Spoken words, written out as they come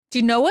Do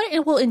you know what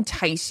it will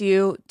entice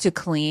you to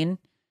clean?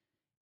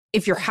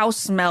 If your house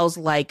smells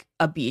like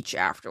a beach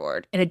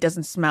afterward and it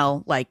doesn't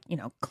smell like,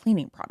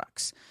 cleaning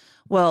products.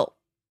 Well,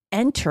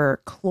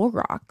 enter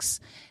Clorox.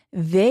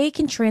 They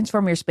can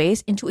transform your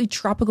space into a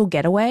tropical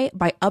getaway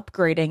by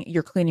upgrading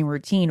your cleaning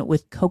routine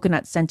with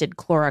coconut-scented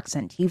Clorox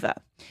Scentiva.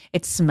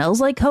 It smells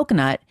like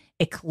coconut,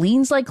 it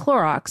cleans like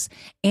Clorox,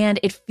 and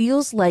it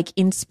feels like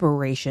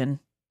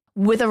inspiration.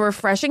 With a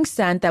refreshing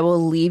scent that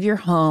will leave your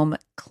home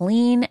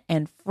clean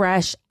and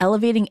fresh,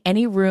 elevating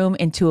any room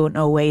into an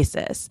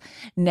oasis.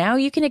 Now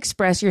you can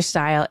express your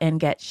style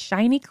and get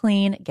shiny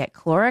clean. Get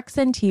Clorox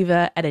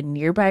Scentiva at a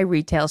nearby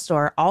retail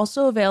store,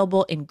 also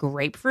available in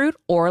grapefruit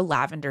or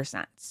lavender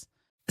scents.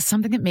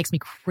 Something that makes me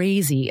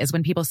crazy is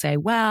when people say,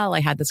 well, I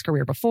had this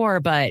career before,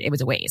 but it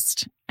was a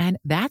waste. And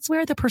that's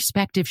where the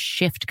perspective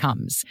shift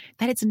comes,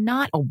 that it's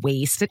not a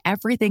waste, that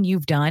everything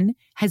you've done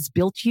has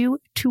built you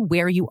to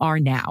where you are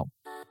now.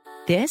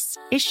 This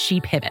is She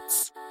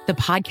Pivots, the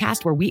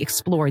podcast where we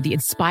explore the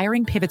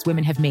inspiring pivots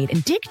women have made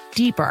and dig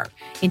deeper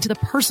into the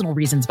personal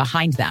reasons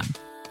behind them.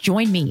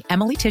 Join me,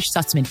 Emily Tish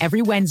Sussman,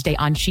 every Wednesday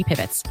on She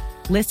Pivots.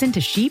 Listen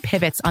to She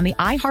Pivots on the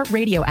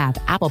iHeartRadio app,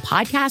 Apple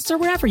Podcasts, or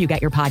wherever you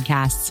get your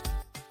podcasts.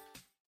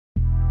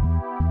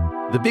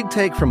 The Big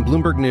Take from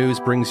Bloomberg News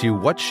brings you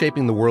what's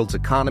shaping the world's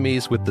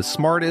economies with the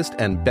smartest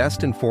and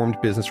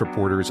best-informed business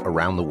reporters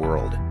around the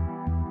world.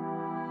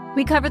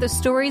 We cover the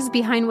stories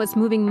behind what's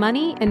moving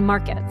money and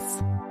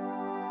markets,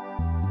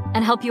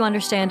 and help you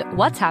understand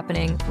what's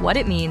happening, what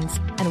it means,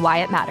 and why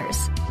it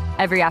matters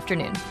every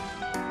afternoon.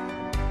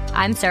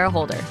 I'm Sarah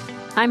Holder.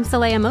 I'm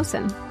Saleha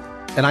Mohsin.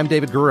 And I'm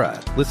David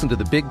Gura. Listen to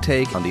The Big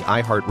Take on the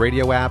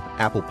iHeartRadio app,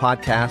 Apple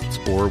Podcasts,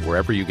 or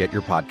wherever you get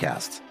your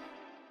podcasts.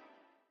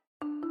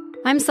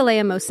 I'm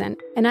Saleha Mohsin,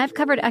 and I've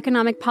covered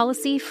economic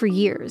policy for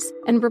years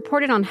and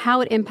reported on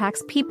how it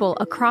impacts people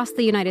across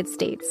the United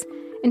States.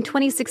 In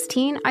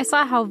 2016, I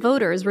saw how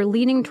voters were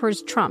leaning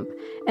towards Trump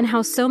and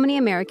how so many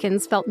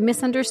Americans felt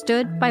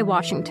misunderstood by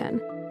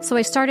Washington. So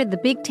I started The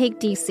Big Take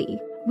DC.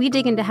 We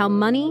dig into how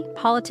money,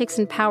 politics,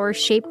 and power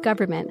shape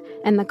government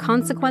and the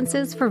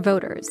consequences for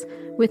voters.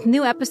 With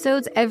new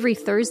episodes every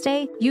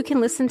Thursday, you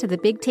can listen to The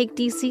Big Take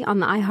DC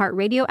on the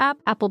iHeartRadio app,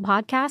 Apple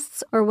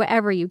Podcasts, or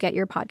wherever you get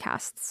your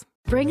podcasts.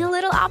 Bring a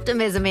little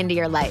optimism into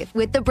your life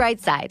with The Bright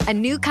Side, a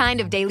new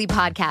kind of daily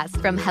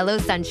podcast from Hello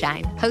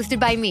Sunshine, hosted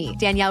by me,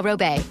 Danielle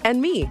Robay.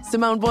 And me,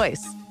 Simone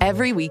Boyce.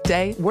 Every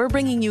weekday, we're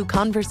bringing you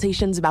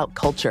conversations about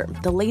culture,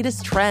 the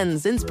latest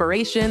trends,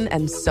 inspiration,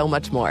 and so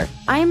much more.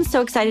 I am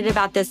so excited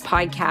about this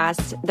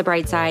podcast, The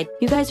Bright Side.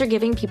 You guys are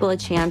giving people a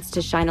chance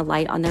to shine a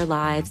light on their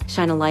lives,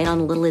 shine a light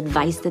on a little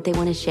advice that they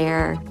want to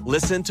share.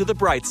 Listen to The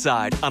Bright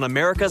Side on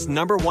America's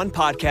 #1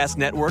 podcast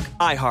network,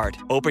 iHeart.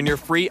 Open your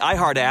free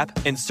iHeart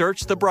app and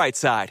search The Bright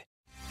Side.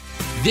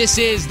 This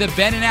is the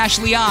Ben and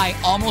Ashley I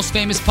Almost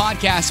Famous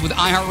podcast with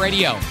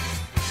iHeartRadio.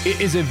 It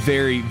is a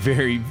very,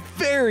 very,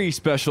 very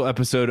special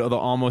episode of the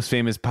Almost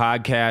Famous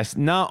podcast.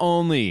 Not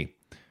only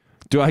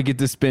do I get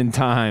to spend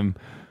time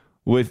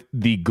with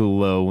the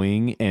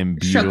glowing and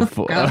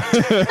beautiful... Oh,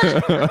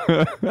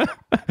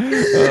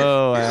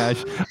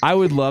 Ash. I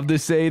would love to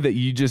say that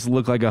you just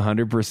look like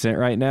 100%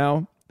 right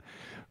now,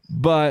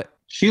 but...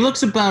 She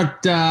looks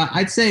about,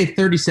 I'd say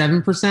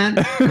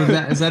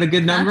 37%. Is that a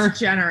good number? That's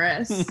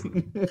generous.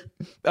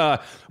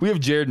 We have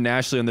Jared and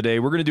Ashley on the day.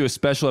 We're going to do a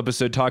special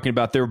episode talking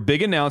about their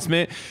big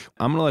announcement.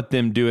 I'm going to let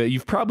them do it.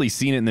 You've probably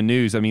seen it in the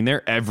news. I mean,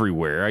 they're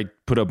everywhere. I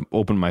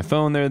open my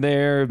phone, they're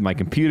there. My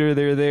computer,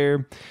 they're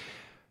there.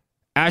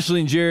 Ashley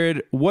and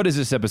Jared, what is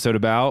this episode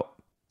about?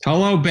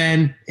 Hello,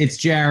 Ben. It's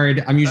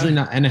Jared. I'm usually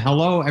not. And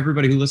hello,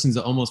 everybody who listens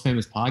to Almost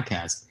Famous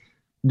podcast.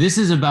 This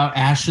is about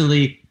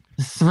Ashley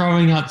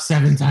throwing up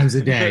 7 times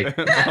a day.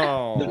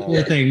 Oh. The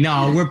whole thing.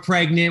 No, we're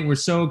pregnant. We're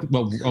so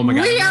well. Oh my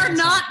God. We are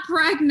not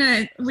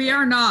pregnant. We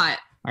are not.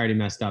 I already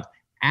messed up.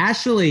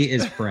 Ashley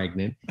is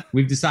pregnant.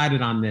 We've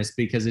decided on this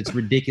because it's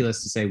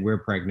ridiculous to say we're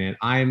pregnant.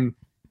 I'm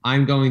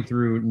going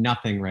through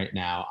nothing right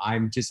now.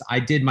 I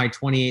did my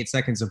 28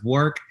 seconds of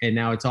work and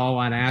now it's all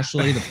on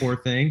Ashley, the poor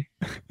thing.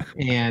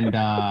 And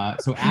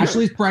so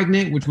Ashley's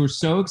pregnant, which we're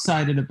so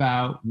excited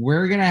about.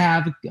 We're going to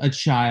have a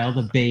child,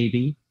 a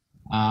baby.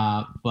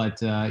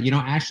 But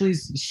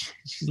Ashley's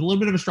she's a little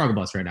bit of a struggle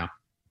bus right now.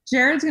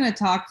 Jared's going to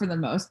talk for the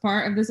most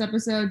part of this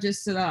episode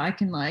just so that I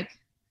can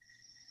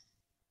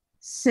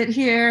sit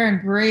here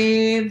and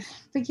breathe.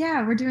 But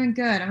yeah, we're doing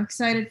good. I'm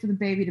excited for the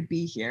baby to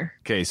be here.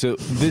 Okay, so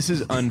this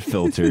is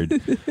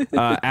unfiltered.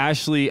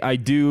 Ashley, I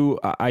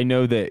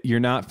know that you're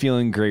not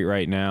feeling great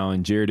right now,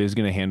 and Jared is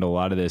going to handle a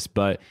lot of this,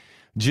 but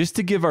just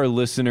to give our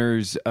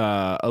listeners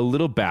a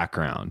little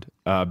background,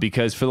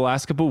 because for the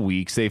last couple of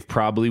weeks, they've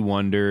probably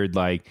wondered,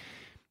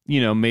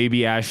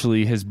 maybe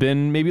Ashley has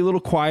been maybe a little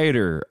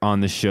quieter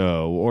on the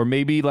show, or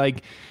maybe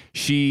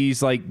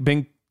she's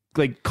been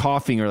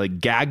coughing or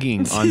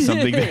gagging on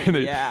something.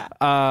 Yeah.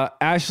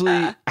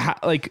 Ashley,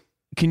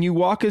 can you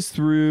walk us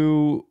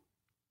through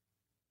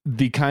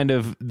the kind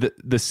of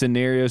the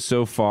scenario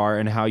so far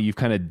and how you've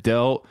kind of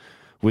dealt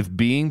with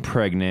being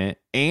pregnant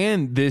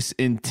and this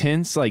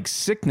intense like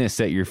sickness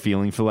that you're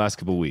feeling for the last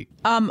couple of weeks?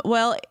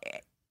 Well,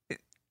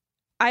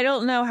 I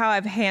don't know how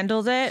I've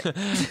handled it.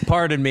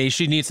 Pardon me,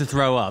 she needs to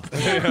throw up.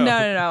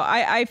 No.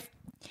 I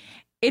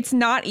it's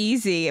not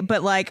easy,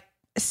 but like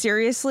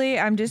seriously,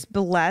 I'm just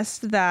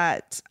blessed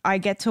that I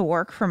get to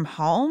work from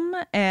home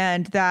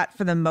and that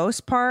for the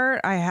most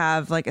part I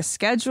have like a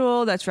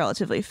schedule that's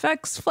relatively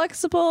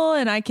flexible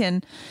and I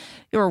can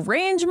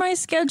arrange my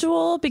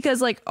schedule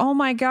because like, oh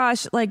my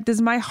gosh, like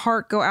does my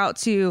heart go out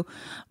to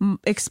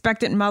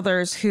expectant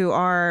mothers who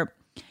are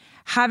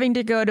having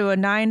to go to a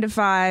 9 to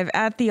 5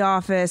 at the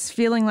office,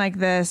 feeling like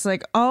this,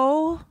 like,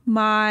 oh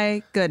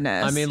my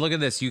goodness. I mean, look at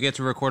this. You get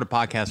to record a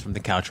podcast from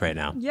the couch right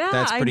now. Yeah,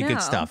 that's pretty I know.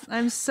 good stuff.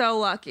 I'm so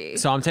lucky.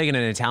 So I'm taking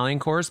an Italian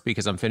course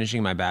because I'm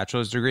finishing my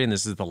bachelor's degree, and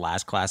this is the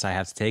last class I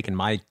have to take. And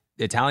my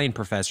Italian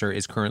professor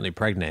is currently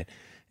pregnant.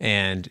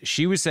 And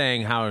she was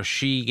saying how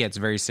she gets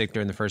very sick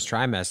during the first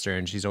trimester,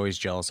 and she's always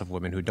jealous of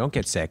women who don't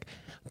get sick.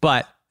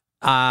 But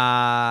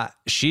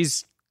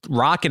she's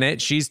rocking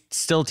it. She's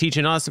still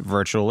teaching us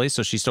virtually,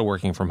 so she's still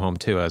working from home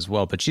too as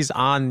well. But she's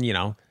on,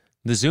 the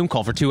Zoom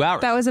call for 2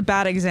 hours. That was a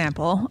bad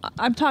example.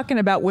 I'm talking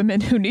about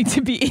women who need to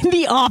be in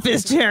the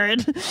office,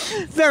 Jared.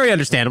 Very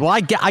understandable.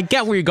 I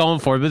get where you're going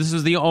for, but this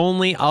was the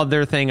only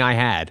other thing I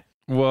had.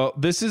 Well,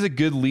 this is a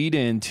good lead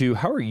in to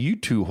how are you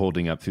two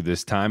holding up through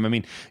this time? I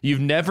mean,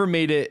 you've never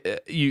made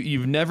it,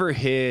 you've never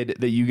hid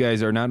that you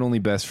guys are not only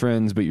best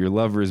friends, but you're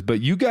lovers, but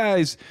you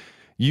guys...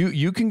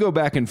 You can go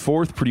back and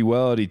forth pretty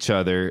well at each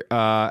other.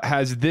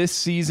 Has this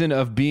season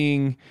of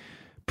being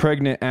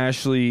pregnant,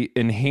 Ashley,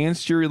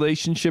 enhanced your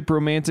relationship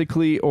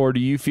romantically, or do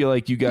you feel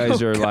like you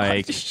guys are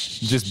like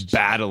just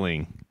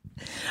battling?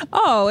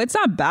 Oh, it's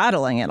not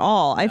battling at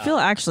all. I feel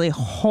actually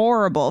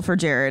horrible for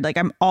Jared. Like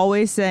I'm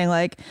always saying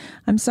like,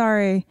 I'm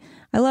sorry.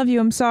 I love you.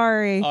 I'm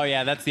sorry. Oh,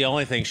 yeah. That's the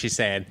only thing she's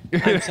saying.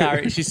 I'm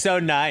sorry. She's so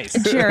nice.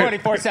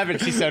 24/7.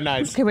 She's so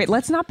nice. Okay, wait.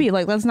 Let's not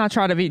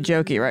try to be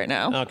jokey right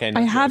now. Okay.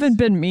 I haven't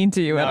been mean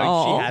to you at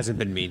all. She hasn't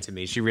been mean to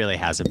me. She really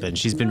hasn't been.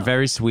 She's been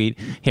very sweet.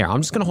 Here,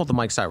 I'm just going to hold the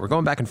mic side. We're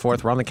going back and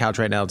forth. We're on the couch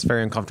right now. It's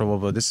very uncomfortable,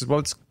 but this is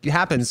what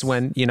happens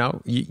when,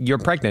 you're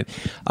pregnant.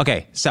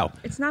 Okay, so.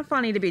 It's not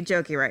funny to be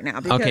jokey right now.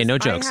 Because okay, no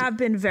jokes. I have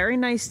been very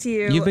nice to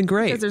you. You've been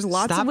great. Because there's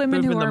lots of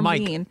women who are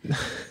mean.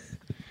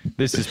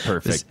 This is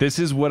perfect. This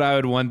is what I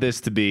would want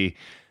this to be.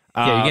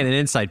 Yeah, you're getting an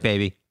insight,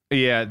 baby.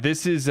 Yeah,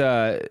 this is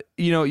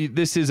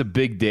this is a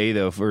big day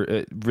though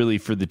for really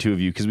for the two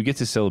of you because we get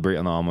to celebrate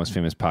on the Almost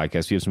Famous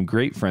podcast. We have some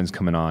great friends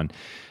coming on.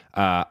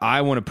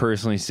 I want to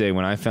personally say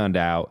when I found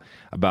out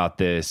about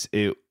this,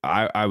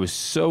 I was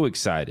so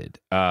excited.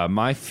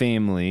 My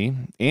family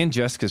and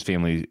Jessica's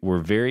family were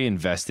very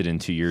invested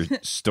into your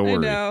story. I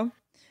know.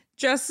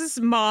 Jess's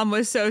mom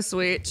was so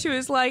sweet. She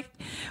was like,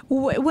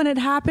 when it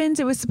happens,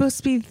 it was supposed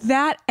to be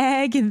that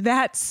egg and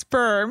that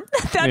sperm.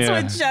 That's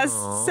what Jess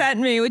sent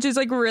me, which is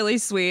like really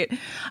sweet.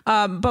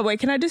 But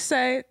wait, can I just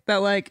say that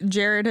like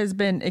Jared has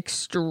been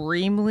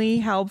extremely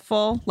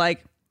helpful.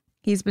 Like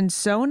he's been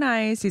so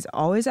nice. He's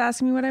always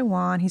asking me what I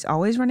want. He's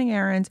always running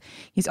errands.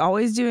 He's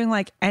always doing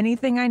like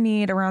anything I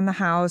need around the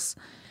house.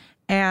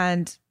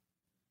 And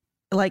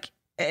like,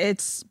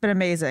 it's been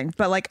amazing.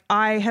 But like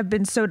I have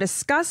been so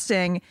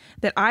disgusting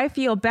that I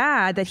feel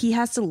bad that he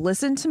has to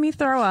listen to me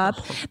throw up,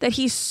 that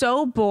he's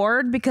so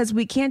bored because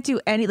we can't do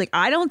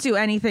I don't do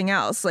anything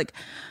else. Like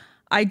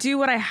I do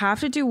what I have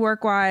to do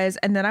work-wise,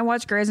 and then I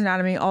watch Grey's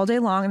Anatomy all day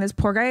long, and this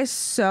poor guy is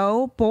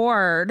so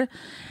bored.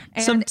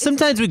 And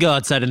sometimes we go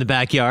outside in the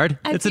backyard.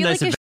 It's a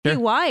nice adventure. Shitty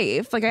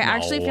wife. Like I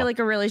actually feel like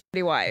a really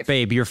shitty wife.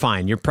 Babe, you're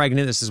fine. You're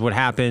pregnant. This is what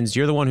happens.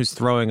 You're the one who's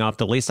throwing up.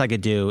 The least I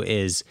could do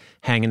is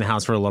hang in the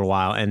house for a little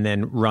while and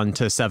then run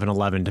to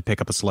 7-Eleven to pick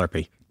up a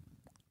Slurpee.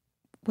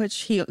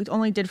 Which he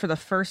only did for the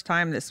first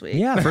time this week.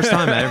 Yeah, first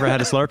time I ever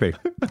had a Slurpee.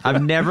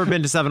 I've never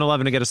been to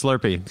 7-Eleven to get a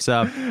Slurpee.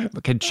 So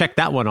I can check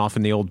that one off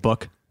in the old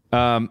book.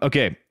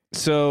 Okay,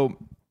 so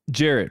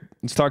Jared,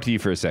 let's talk to you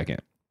for a second.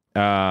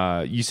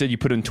 You said you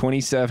put in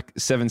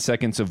 27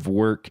 seconds of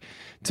work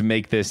to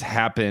make this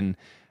happen.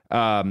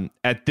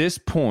 At this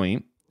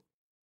point,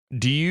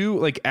 do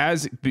you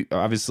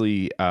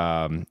obviously,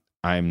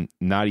 I'm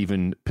not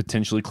even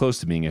potentially close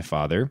to being a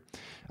father.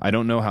 I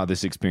don't know how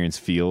this experience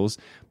feels,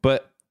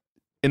 but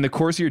in the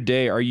course of your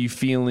day, are you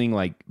feeling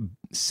like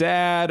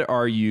sad?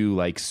 Are you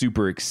like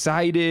super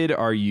excited?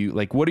 Are you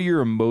like, what are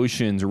your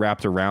emotions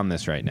wrapped around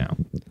this right now?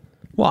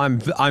 Well,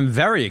 I'm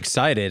very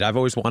excited. I've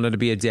always wanted to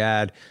be a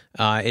dad.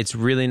 It's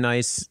really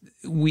nice.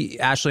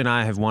 Ashley and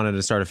I have wanted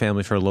to start a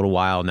family for a little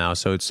while now,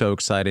 so it's so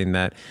exciting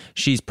that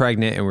she's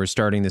pregnant and we're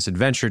starting this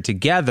adventure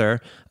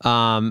together.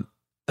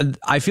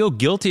 I feel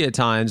guilty at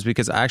times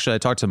because actually I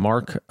talked to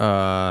Mark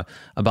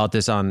about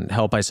this on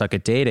Help I Suck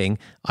at Dating,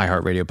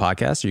 iHeartRadio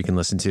podcast, you can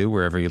listen to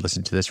wherever you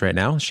listen to this right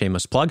now.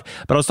 Shameless plug.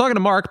 But I was talking to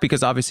Mark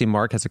because obviously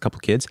Mark has a couple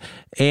kids,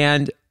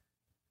 and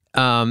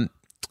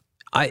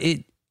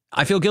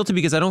I feel guilty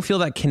because I don't feel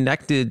that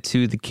connected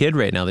to the kid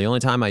right now. The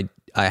only time I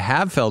I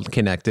have felt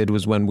connected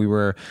was when we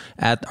were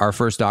at our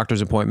first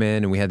doctor's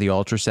appointment and we had the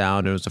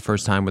ultrasound. It was the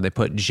first time where they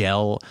put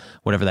gel,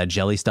 whatever that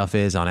jelly stuff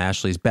is, on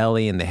Ashley's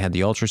belly, and they had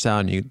the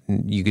ultrasound.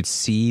 You could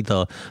see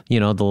the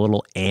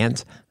little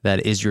ant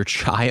that is your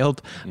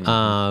child.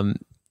 Mm-hmm.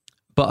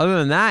 But other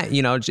than that,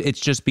 it's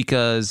just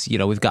because,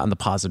 we've gotten the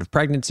positive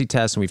pregnancy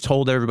test and we've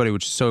told everybody,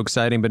 which is so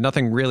exciting, but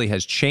nothing really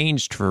has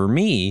changed for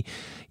me.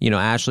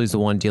 Ashley's the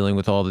one dealing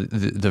with all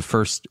the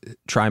first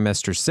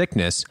trimester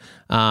sickness.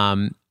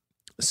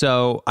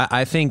 So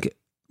I think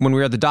when we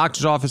were at the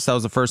doctor's office, that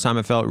was the first time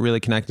I felt really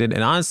connected.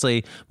 And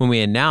honestly, when we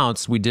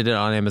announced we did it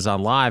on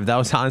Amazon Live, that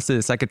was honestly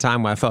the second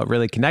time where I felt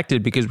really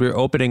connected, because we were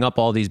opening up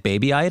all these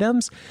baby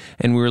items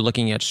and we were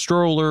looking at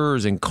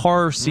strollers and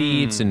car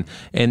seats and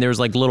there was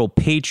like little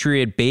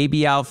Patriot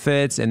baby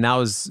outfits, and that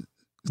was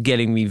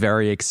getting me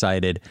very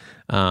excited.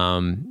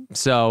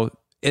 So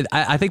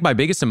I think my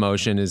biggest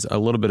emotion is a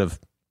little bit of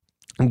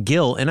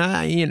guilt, and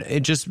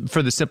it just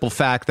for the simple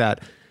fact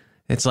that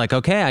it's like,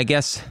 okay, I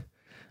guess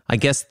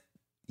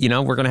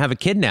we're going to have a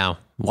kid now.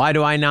 Why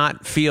do I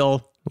not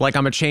feel like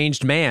I'm a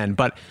changed man?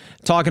 But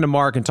talking to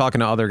Mark and talking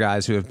to other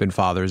guys who have been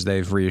fathers,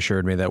 they've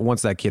reassured me that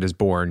once that kid is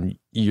born,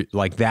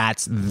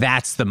 that's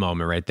the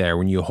moment right there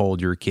when you hold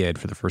your kid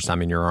for the first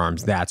time in your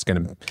arms. That's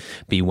going to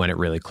be when it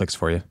really clicks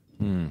for you.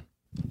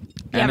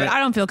 Yeah, but I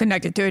don't feel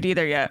connected to it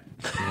either yet.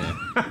 Yeah.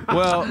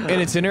 Well,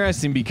 and it's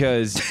interesting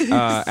because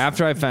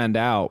after I found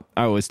out,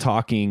 I was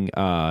talking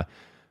to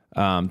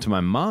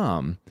my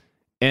mom,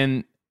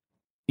 and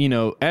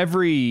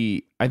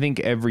I think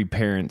every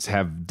parents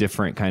have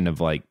different kind of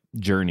like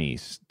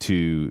journeys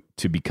to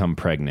become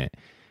pregnant.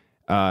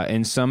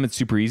 And some it's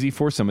super easy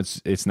for, some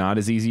it's not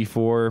as easy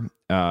for,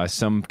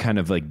 some kind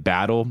of like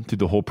battle through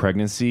the whole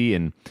pregnancy,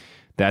 and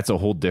that's a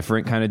whole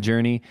different kind of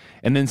journey.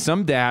 And then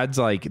some dads,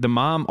 like the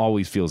mom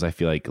always feels, I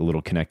feel like, a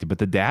little connected, but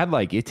the dad,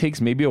 like it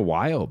takes maybe a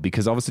while,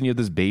 because all of a sudden you have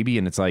this baby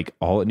and it's like,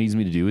 all it needs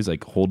me to do is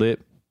like hold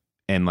it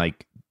and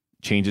like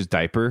change his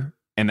diaper,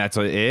 and that's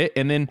it.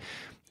 And then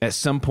at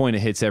some point it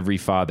hits every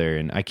father,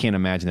 and I can't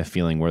imagine the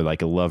feeling where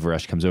like a love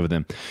rush comes over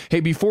them. Hey,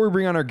 before we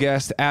bring on our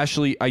guest,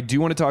 Ashley, I do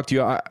want to talk to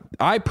you.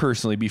 I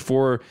personally,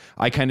 before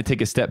I kind of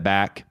take a step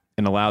back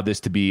and allow this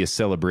to be a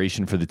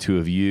celebration for the two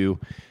of you,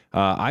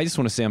 I just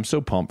want to say I'm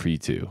so pumped for you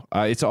two.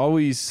 It's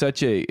always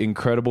such an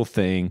incredible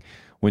thing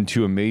when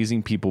two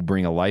amazing people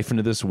bring a life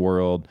into this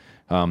world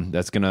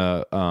that's going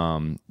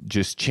to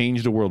just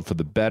change the world for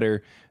the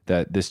better,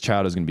 that this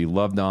child is going to be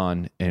loved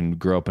on and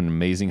grow up in an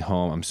amazing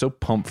home. I'm so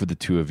pumped for the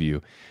two of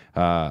you.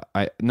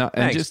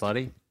 Thanks,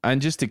 buddy. I'm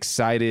just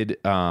excited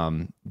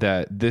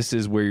that this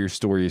is where your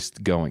story is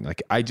going.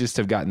 Like, I just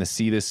have gotten to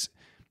see this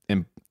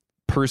and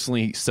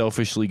personally,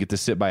 selfishly get to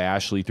sit by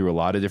Ashley through a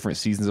lot of different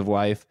seasons of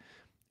life.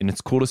 And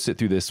it's cool to sit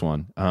through this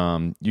one.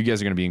 You guys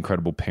are going to be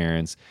incredible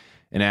parents.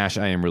 And Ash,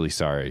 I am really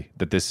sorry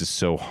that this is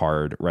so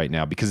hard right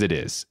now, because it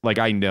is. Like,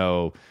 I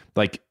know,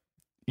 like,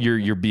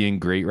 you're being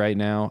great right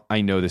now.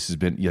 I know this has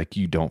been like,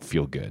 you don't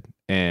feel good,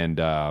 and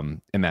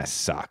that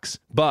sucks.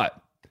 But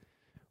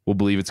we'll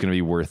believe it's going to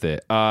be worth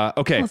it.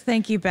 Okay. Well,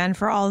 thank you, Ben,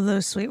 for all of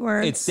those sweet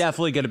words. It's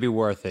definitely going to be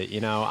worth it.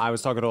 I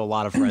was talking to a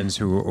lot of friends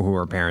who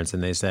are parents,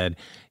 and they said,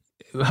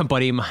 a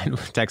buddy of mine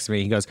texted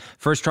me. He goes,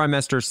 first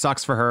trimester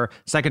sucks for her.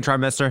 Second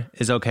trimester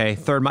is okay.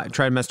 Third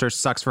trimester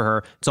sucks for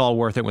her. It's all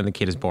worth it when the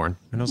kid is born.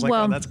 And I was like,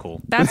 well, oh, that's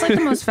cool. That's like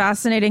the most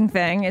fascinating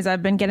thing is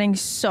I've been getting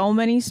so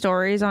many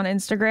stories on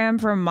Instagram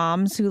from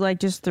moms who like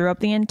just threw up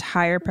the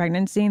entire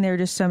pregnancy and they were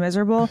just so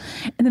miserable.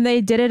 And then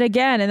they did it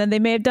again. And then they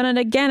may have done it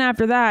again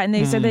after that. And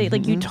they said that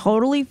like you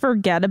totally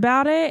forget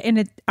about it.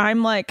 And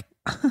I'm like...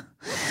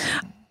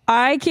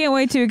 I can't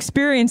wait to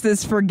experience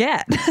this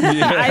forget.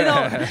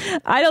 Yeah.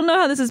 I don't know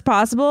how this is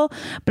possible,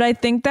 but I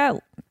think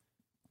that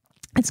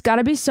it's got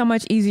to be so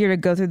much easier to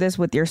go through this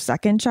with your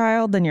second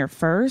child than your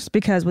first,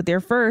 because with your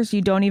first,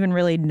 you don't even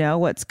really know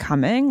what's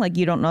coming. Like,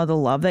 you don't know the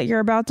love that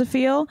you're about to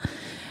feel.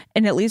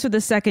 And at least with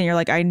the second, you're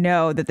like, I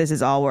know that this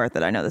is all worth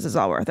it. I know this is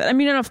all worth it. I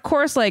mean, and of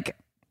course, like,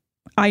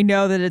 I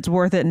know that it's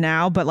worth it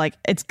now, but like,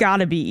 it's got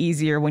to be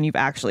easier when you've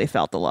actually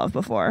felt the love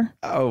before.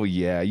 Oh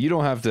yeah, you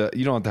don't have to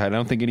hide. I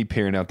don't think any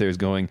parent out there is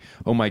going,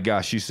 oh my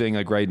gosh, she's saying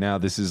like right now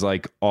this is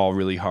like all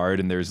really hard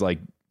and there's like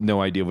no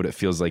idea what it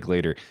feels like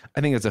later. I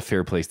think that's a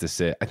fair place to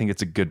sit. I think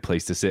it's a good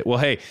place to sit. Well,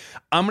 hey,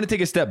 I'm going to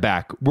take a step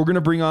back. We're going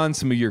to bring on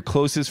some of your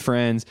closest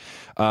friends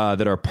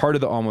that are part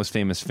of the Almost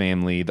Famous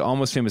family, the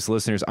Almost Famous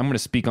listeners. I'm going to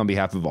speak on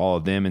behalf of all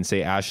of them and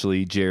say,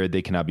 Ashley, Jared,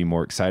 they cannot be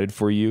more excited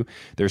for you.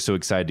 They're so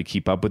excited to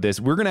keep up with this.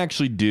 We're going to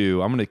actually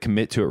I'm going to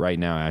commit to it right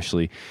now,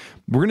 Ashley.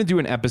 We're going to do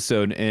an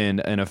episode in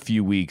a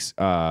few weeks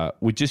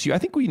with just you. I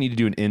think we need to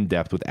do an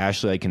in-depth with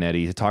Ashley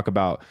Iaconetti to talk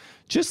about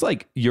just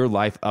like your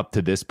life up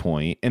to this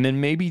point, and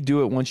then maybe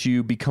do it once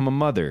you become a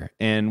mother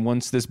and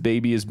once this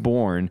baby is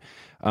born.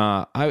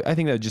 I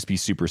think that would just be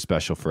super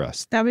special for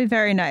us. That'd be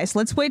very nice.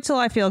 Let's wait till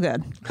I feel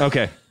good.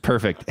 Okay,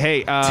 perfect.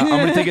 Hey, I'm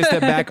going to take a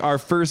step back. Our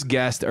first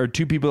guest are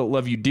two people that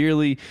love you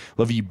dearly,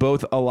 love you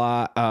both a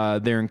lot.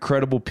 They're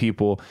incredible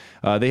people.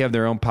 They have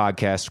their own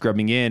podcast,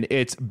 Scrubbing In.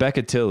 It's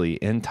Becca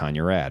Tilley and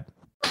Tanya Rad.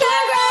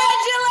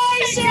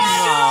 Congratulations!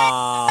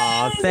 Aww.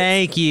 Oh,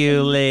 thank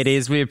you,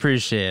 ladies. We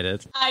appreciate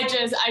it. I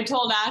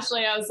told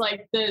Ashley, I was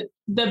like, the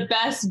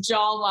best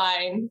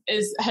jawline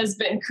has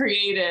been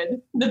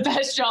created. The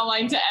best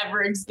jawline to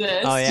ever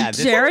exist. Oh yeah.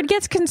 Jared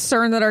gets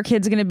concerned that our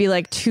kid's going to be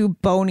like too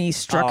bony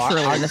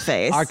structurally in the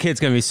face. Our kid's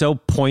going to be so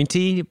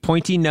pointy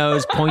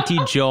nose, pointy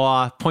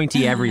jaw,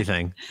 pointy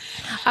everything.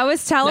 I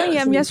was telling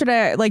him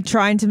yesterday, like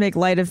trying to make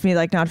light of me,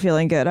 like not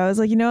feeling good. I was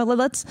like, you know what,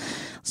 let's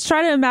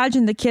try to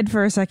imagine the kid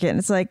for a second.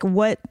 It's like,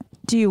 what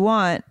do you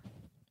want?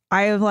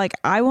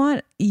 I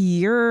want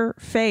your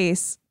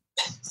face.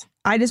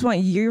 I just want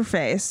your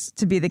face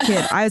to be the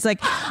kid. I was like,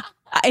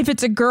 if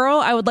it's a girl,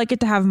 I would like it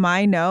to have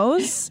my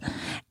nose,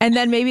 and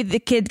then maybe the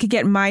kid could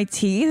get my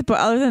teeth. But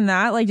other than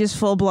that, like just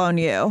full blown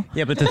you.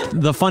 Yeah, but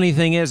the funny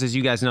thing is, as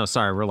you guys know,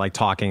 sorry, we're like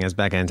talking as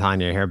Becca and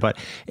Tanya here, but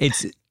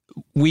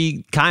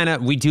we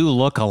do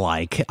look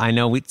alike. I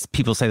know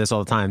people say this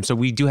all the time. So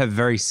we do have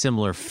very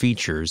similar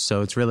features.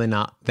 So it's really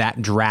not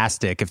that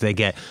drastic if they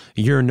get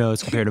your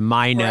nose compared to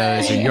my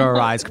nose or your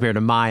eyes compared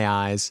to my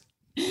eyes.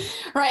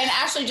 Right. And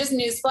Ashley, just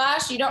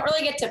newsflash, you don't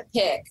really get to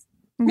pick.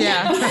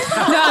 Yeah.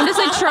 No, I'm just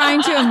like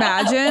trying to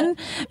imagine,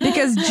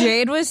 because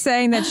Jade was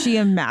saying that she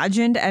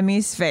imagined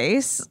Emmy's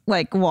face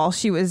like while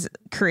she was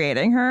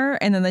creating her,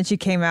 and then she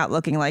came out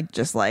looking like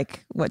just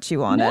like what she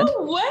wanted.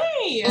 No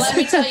way. Let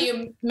me tell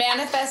you,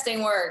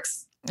 manifesting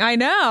works. I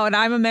know, and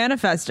I'm a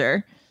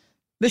manifester.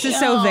 This is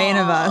so vain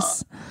of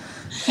us.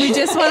 We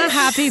just want a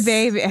happy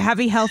baby, a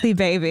happy, healthy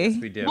baby.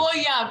 We do. Well,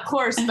 yeah, of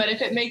course. But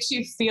if it makes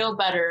you feel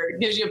better,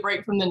 gives you a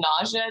break from the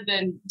nausea,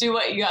 then do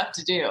what you have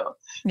to do.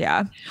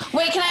 Yeah.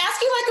 Wait, can I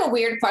ask you like a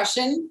weird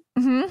question?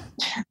 Mm-hmm.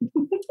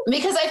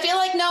 Because I feel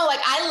like, no, like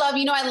I love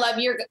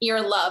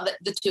your love that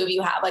the two of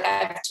you have. Like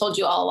I've told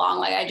you all along,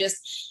 like I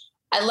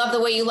love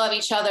the way you love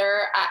each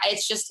other.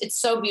 It's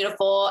so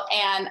beautiful.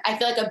 And I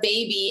feel like a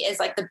baby is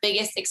like the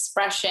biggest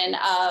expression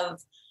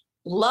of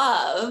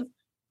love.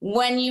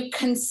 When you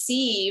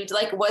conceived,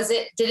 like,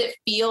 did it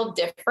feel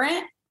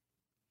different?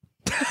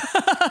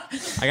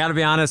 I got to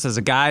be honest, as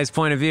a guy's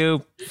point of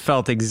view,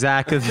 felt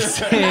exactly the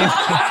same.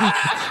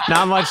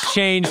 Not much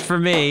changed for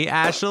me.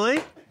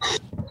 Ashley?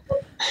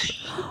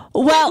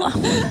 Well,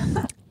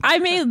 I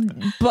may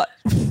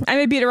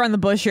beat around the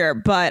bush here,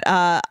 but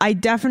I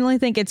definitely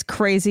think it's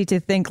crazy to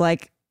think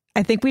like,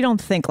 I think we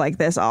don't think like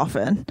this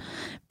often,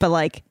 but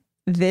like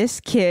this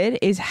kid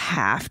is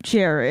half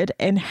Jared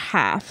and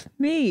half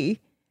me.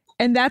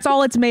 And that's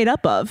all it's made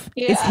up of.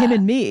 Yeah. Is him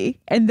and me.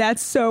 And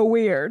that's so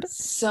weird.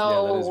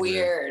 So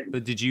weird.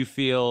 But did you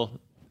feel...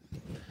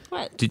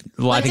 What?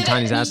 I think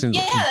Tanya's asking.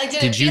 Yeah, like,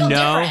 did you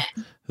know,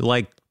 different?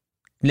 Like,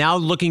 now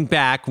looking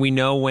back, we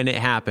know when it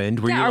happened.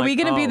 Are we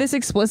going to be this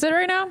explicit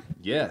right now?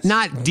 Yes.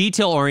 Not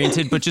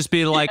detail-oriented, but just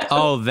be like,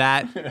 oh,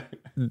 that...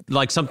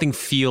 Like something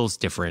feels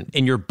different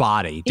in your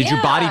body. Did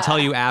your body tell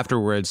you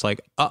afterwards,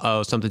 like,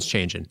 uh-oh, something's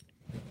changing?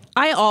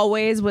 I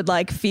always would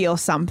like feel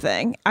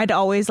something. I'd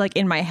always like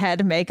in my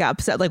head make up.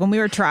 So like when we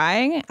were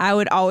trying, I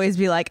would always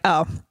be like,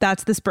 oh,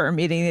 that's the sperm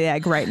eating the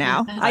egg right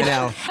now. I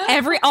know.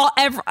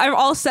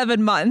 All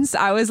 7 months,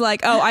 I was like,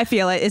 oh, I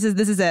feel it. This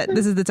is it.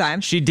 This is the time.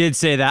 She did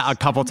say that a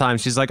couple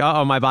times. She's like,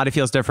 oh, my body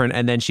feels different.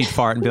 And then she'd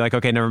fart and be like,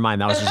 okay, never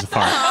mind. That was just a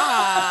fart.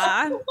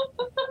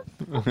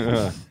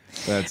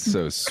 That's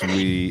so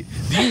sweet.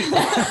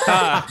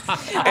 But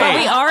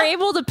we are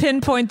able to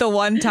pinpoint the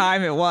one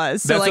time it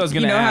was. So that's like, what I was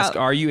going to ask.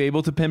 Are you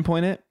able to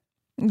pinpoint it?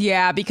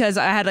 Yeah, because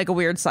I had like a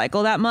weird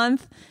cycle that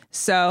month.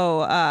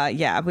 So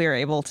yeah, we were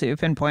able to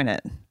pinpoint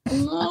it.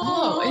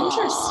 Oh,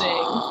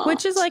 interesting.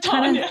 Which is like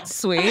kind of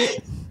sweet.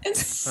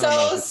 It's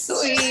so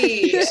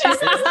sweet. Just because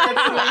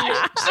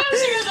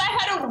I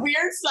had a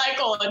weird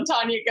cycle and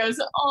Tanya goes,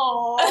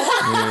 oh.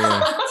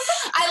 Yeah.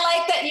 I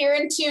like that you're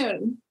in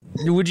tune.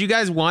 Would you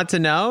guys want to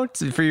know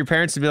for your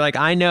parents to be like,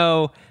 I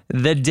know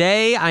the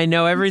day, I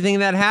know everything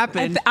that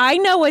happened. I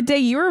know what day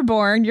you were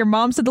born. Your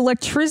mom said the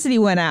electricity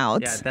went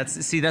out. Yeah,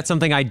 that's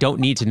something I don't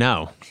need to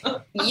know.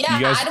 Yeah,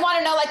 I'd want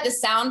to know like the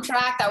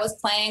soundtrack that was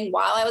playing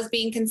while I was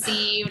being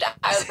conceived.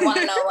 I would want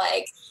to know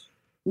like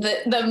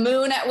the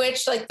moon at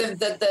which, like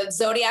the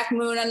zodiac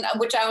moon on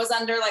which I was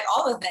under, like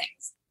all the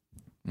things.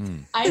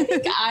 I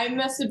think I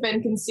must have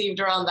been conceived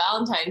around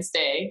Valentine's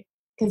Day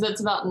because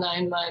that's about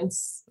 9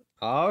 months.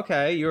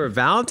 Okay, you're a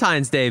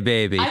Valentine's Day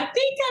baby. I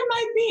think I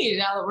might be,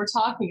 now that we're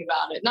talking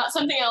about it. Not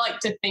something I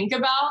like to think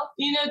about,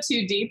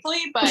 too deeply,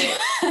 but...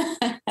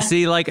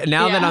 See, like,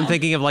 now that I'm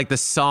thinking of, like, the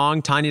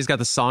song, Tanya's got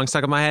the song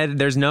stuck in my head,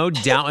 there's no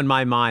doubt in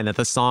my mind that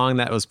the song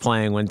that was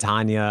playing when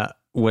Tanya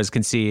was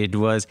conceived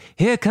was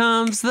Here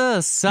Comes the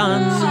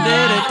Sun. Hey,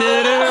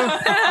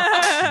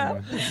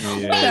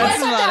 let's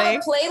have a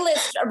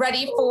playlist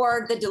ready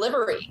for the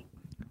delivery.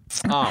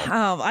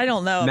 Oh, I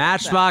don't know.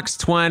 Matchbox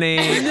 20.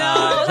 I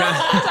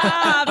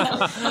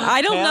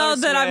don't know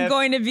that I'm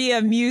going to be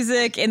a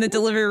music in the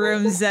delivery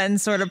room zen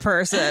sort of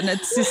person.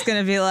 It's just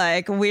going to be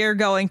like, we're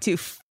going to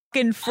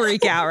fucking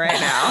freak out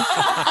right now.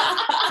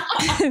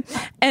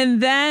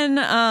 And then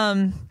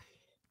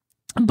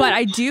But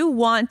I do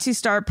want to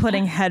start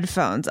putting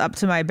headphones up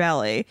to my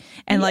belly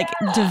and like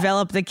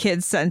develop the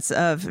kids' sense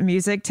of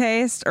music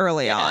taste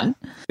early on.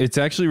 It's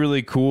actually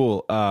really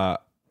cool.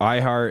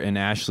 iHeart and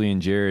Ashley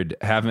and Jared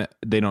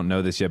they don't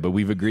know this yet, but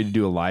we've agreed to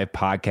do a live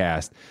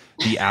podcast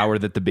the hour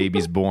that the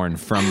baby's born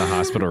from the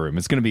hospital room.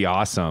 It's going to be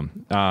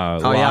awesome.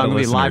 I'm going to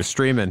be live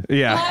streaming.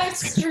 Yeah. Live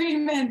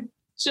streaming.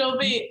 She'll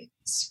be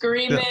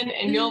screaming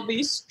and you'll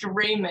be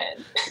streaming.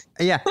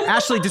 Yeah.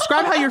 Ashley,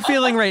 describe how you're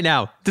feeling right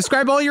now.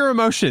 Describe all your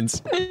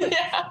emotions.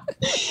 Yeah.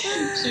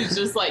 She's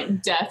just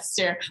like death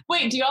stare.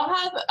 Wait, do y'all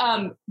have,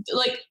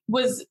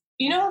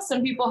 you know how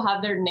some people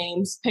have their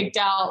names picked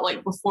out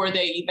like before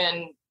they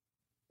even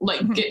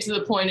get to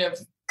the point of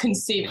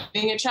conceiving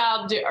a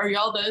child? Are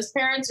y'all those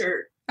parents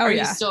or are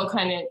you still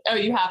kind of,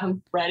 you have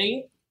them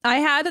ready? I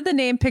had the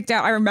name picked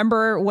out. I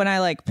remember when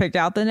I picked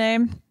out the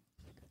name.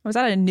 I was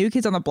at a New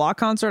Kids on the Block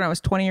concert and I was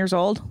 20 years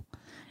old.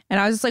 And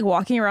I was just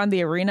walking around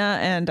the arena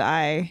and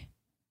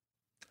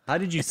How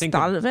did you think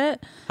of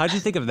it? How did you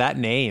think of that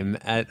name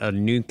at a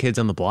New Kids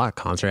on the Block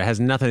concert? It has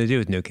nothing to do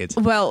with New Kids.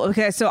 Well,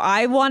 okay, so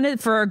I wanted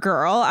for a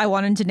girl, I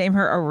wanted to name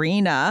her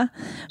Arena,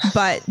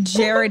 but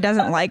Jared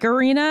doesn't like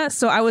Arena.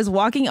 So I was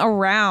walking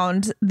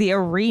around the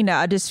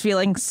arena just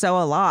feeling so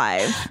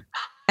alive.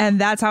 And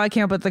that's how I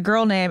came up with the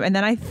girl name. And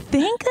then I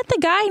think that the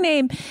guy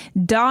name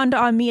dawned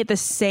on me at the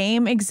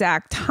same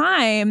exact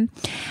time.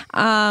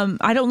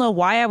 I don't know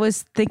why I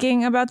was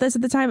thinking about this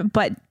at the time,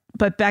 but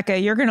Becca,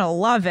 you're going to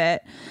love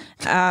it.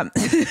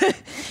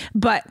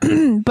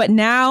 But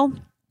now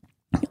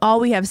all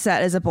we have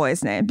set is a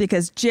boy's name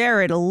because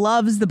Jared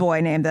loves the boy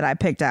name that I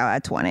picked out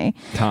at 20.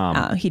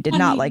 Tom. He did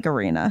not like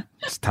Arena.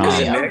 It's Tom.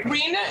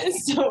 Arena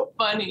is so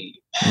funny.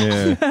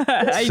 Yeah.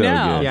 I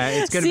know. Good. Yeah,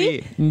 it's going to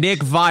be Nick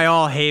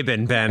Viall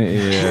Haben, Ben.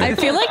 Yeah. I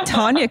feel like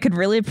Tanya could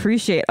really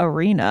appreciate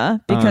Arena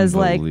because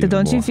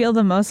don't you feel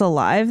the most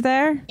alive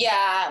there?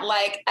 Yeah,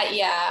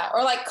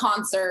 or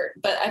concert,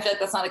 but I feel like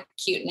that's not a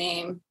cute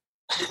name.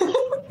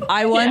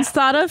 I once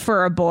thought of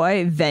for a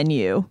boy,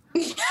 Venue.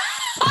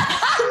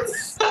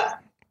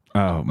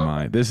 Oh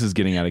my, this is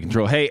getting out of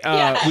control. Hey, we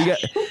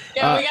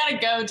gotta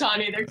go,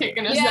 Tanya. They're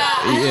kicking us out.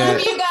 I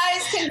love you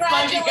guys.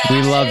 Congratulations.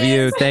 We love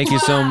you. Thank you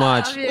so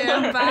much.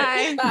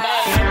 Bye.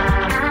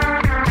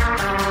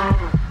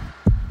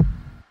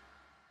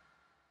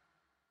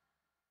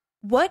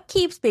 What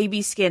keeps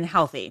baby skin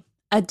healthy?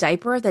 A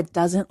diaper that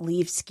doesn't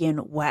leave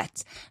skin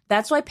wet.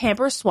 That's why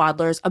Pampers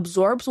Swaddlers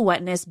absorbs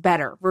wetness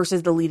better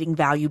versus the leading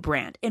value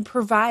brand and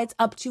provides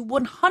up to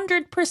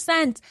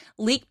 100%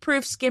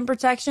 leak-proof skin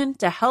protection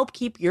to help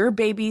keep your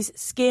baby's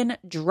skin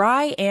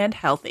dry and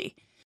healthy.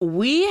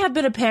 We have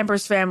been a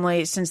Pampers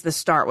family since the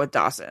start with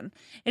Dawson.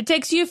 It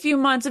takes you a few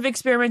months of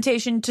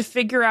experimentation to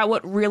figure out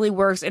what really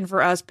works, and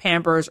for us,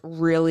 Pampers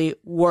really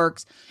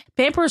works.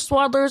 Pampers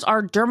Swaddlers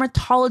are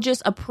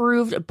dermatologist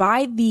approved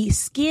by the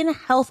Skin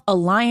Health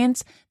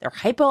Alliance. They're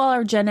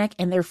hypoallergenic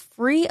and they're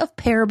free of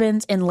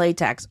parabens and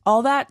latex.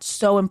 All that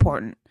so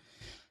important.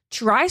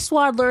 Try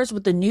Swaddlers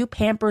with the new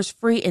Pampers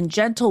Free and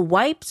Gentle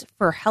wipes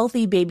for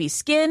healthy baby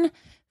skin.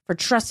 For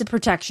trusted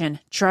protection,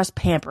 trust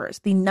Pampers,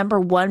 the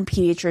 #1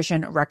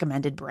 pediatrician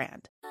recommended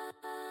brand.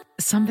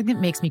 Something that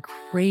makes me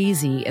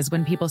crazy is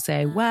when people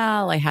say,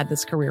 well, I had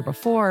this career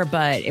before,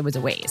 but it was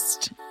a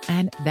waste.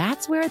 And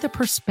that's where the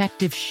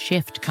perspective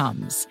shift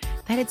comes,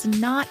 that it's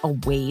not a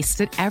waste,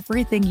 that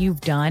everything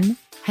you've done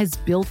has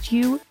built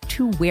you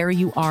to where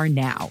you are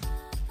now.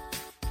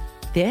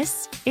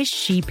 This is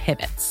She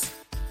Pivots,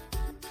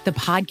 the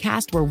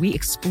podcast where we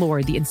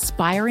explore the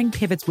inspiring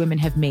pivots women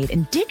have made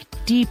and dig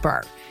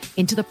deeper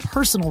into the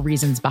personal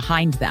reasons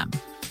behind them.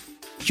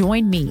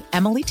 Join me,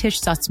 Emily Tish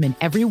Sussman,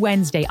 every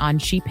Wednesday on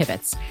She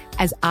Pivots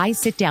as I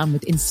sit down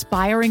with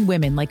inspiring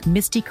women like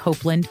Misty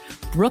Copeland,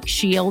 Brooke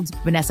Shields,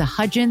 Vanessa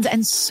Hudgens,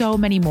 and so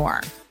many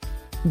more.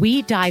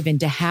 We dive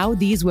into how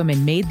these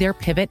women made their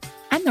pivot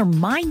and their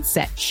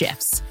mindset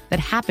shifts that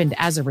happened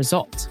as a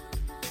result.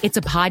 It's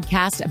a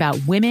podcast about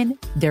women,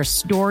 their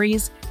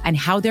stories, and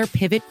how their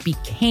pivot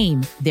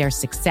became their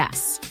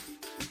success.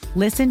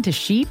 Listen to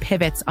She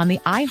Pivots on the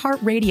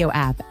iHeartRadio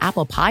app,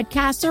 Apple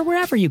Podcasts, or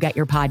wherever you get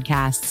your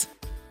podcasts.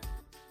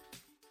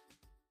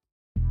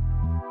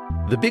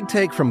 The Big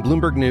Take from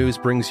Bloomberg News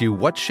brings you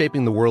what's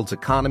shaping the world's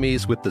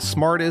economies with the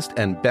smartest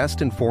and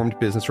best-informed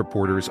business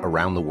reporters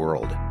around the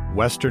world.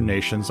 Western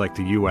nations like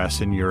the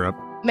U.S. and Europe.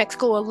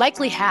 Mexico will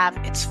likely have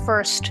its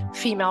first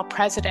female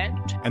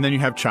president. And then you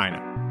have China.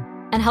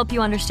 And help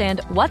you understand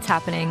what's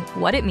happening,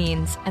 what it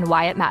means, and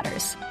why it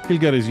matters. He'll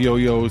get his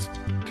yo-yos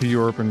to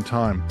Europe in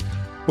time.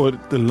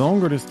 But the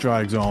longer this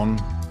drags on,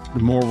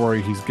 the more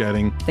worry he's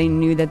getting. They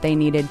knew that they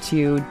needed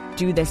to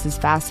do this as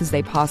fast as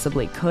they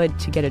possibly could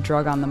to get a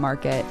drug on the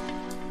market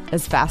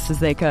as fast as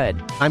they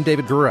could. I'm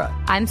David Gura.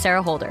 I'm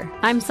Sarah Holder.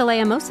 I'm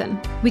Saleha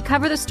Mohsen. We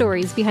cover the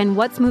stories behind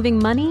what's moving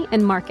money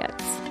and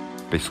markets.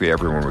 Basically,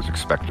 everyone was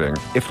expecting,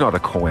 if not a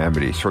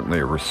calamity, certainly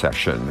a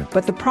recession.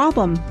 But the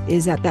problem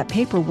is that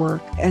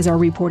paperwork, as our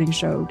reporting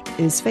showed,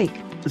 is fake.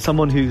 As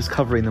someone who's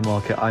covering the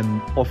market,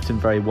 I'm often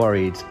very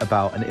worried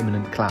about an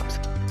imminent collapse.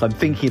 So I'm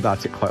thinking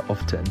about it quite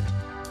often.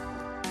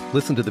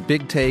 Listen to The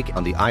Big Take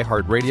on the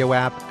iHeartRadio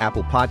app,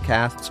 Apple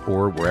Podcasts,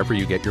 or wherever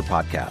you get your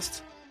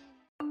podcasts.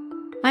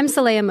 I'm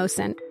Saleha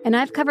Mohsin, and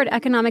I've covered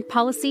economic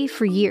policy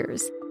for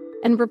years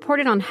and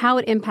reported on how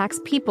it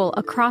impacts people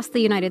across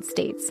the United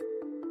States.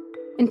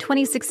 In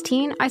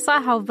 2016, I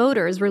saw how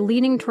voters were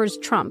leaning towards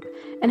Trump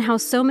and how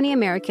so many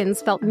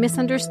Americans felt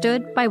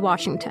misunderstood by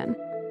Washington.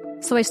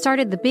 So I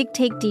started The Big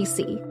Take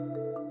DC.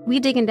 We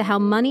dig into how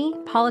money,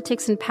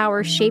 politics, and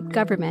power shape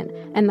government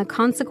and the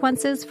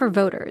consequences for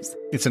voters.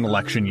 It's an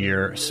election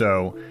year,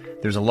 so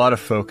there's a lot of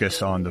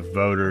focus on the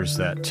voters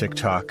that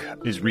TikTok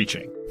is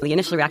reaching. The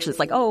initial reaction is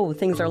like, oh,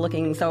 things are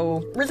looking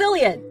so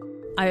resilient.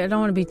 I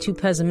don't want to be too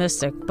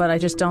pessimistic, but I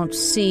just don't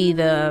see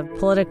the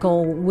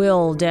political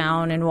will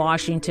down in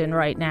Washington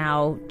right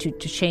now to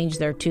change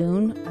their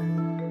tune.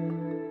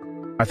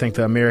 I think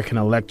the American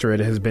electorate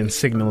has been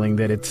signaling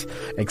that it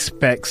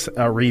expects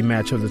a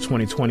rematch of the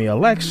 2020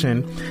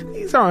 election.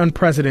 These are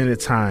unprecedented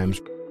times.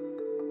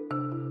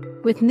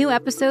 With new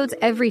episodes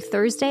every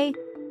Thursday,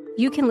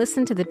 you can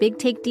listen to The Big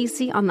Take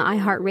DC on the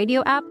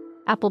iHeartRadio app,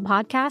 Apple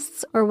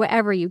Podcasts, or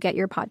wherever you get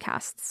your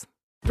podcasts.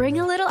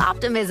 Bring a little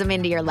optimism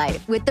into your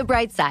life with The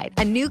Bright Side,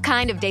 a new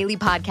kind of daily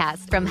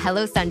podcast from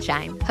Hello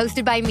Sunshine,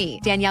 hosted by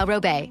me, Danielle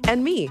Robay.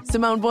 And me,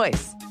 Simone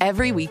Boyce.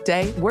 Every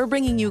weekday, we're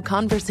bringing you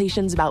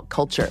conversations about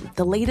culture,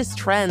 the latest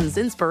trends,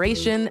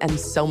 inspiration, and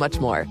so much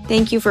more.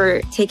 Thank you for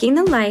taking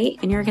the light,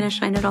 and you're going to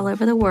shine it all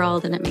over the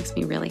world, and it makes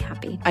me really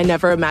happy. I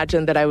never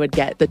imagined that I would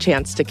get the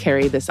chance to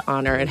carry this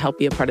honor and help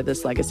be a part of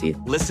this legacy.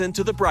 Listen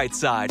to The Bright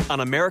Side on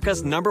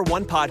America's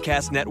 #1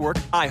 podcast network,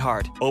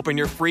 iHeart. Open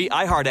your free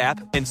iHeart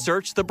app and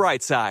search The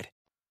Bright Side.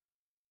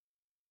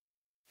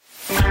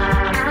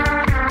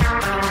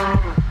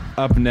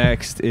 Up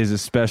next is a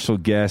special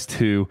guest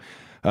who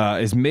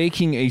is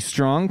making a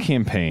strong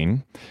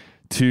campaign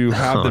to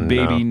have the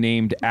baby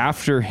named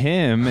after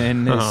him.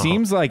 And it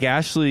seems like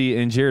Ashley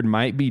and Jared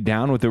might be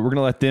down with it. We're going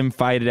to let them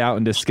fight it out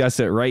and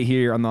discuss it right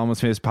here on the Almost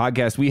Famous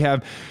podcast. We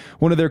have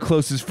one of their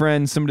closest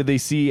friends, somebody they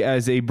see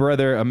as a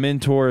brother, a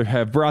mentor,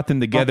 have brought them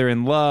together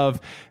in love.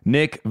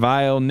 Nick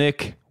Viall.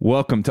 Nick,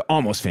 welcome to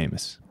Almost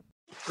Famous.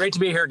 Great to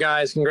be here,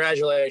 guys.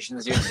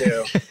 Congratulations, you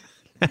two.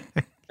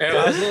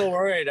 I was a little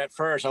worried at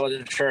first. I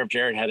wasn't sure if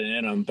Jared had it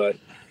in him, but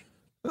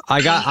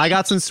I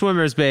got some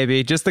swimmers,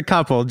 baby. Just a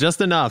couple,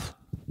 just enough.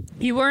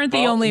 You weren't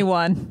the only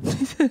one.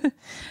 Listen.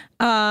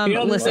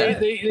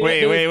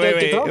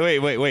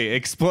 Wait.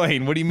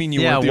 Explain. What do you mean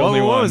you weren't the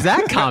only one? What was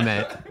that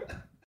comment?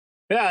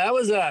 Yeah, that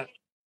was a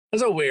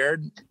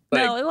weird.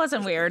 No, it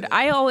wasn't weird.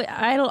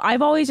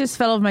 I've always just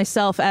felt of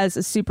myself as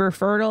a super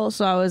fertile.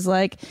 So I was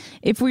like,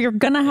 if we're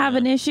going to have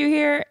an issue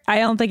here, I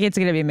don't think it's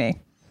going to be me.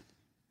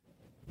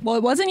 Well,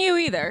 it wasn't you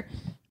either.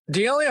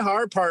 The only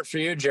hard part for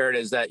you, Jared,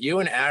 is that you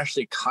and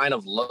Ashley kind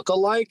of look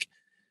alike.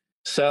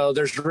 So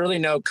there's really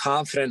no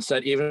confidence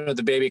that even if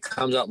the baby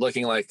comes out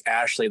looking like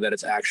Ashley, that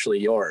it's actually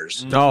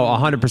yours. Oh,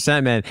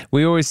 100%, man.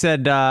 We always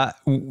said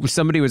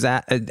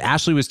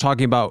Ashley was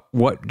talking about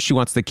what she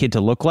wants the kid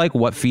to look like,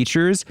 what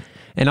features.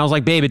 And I was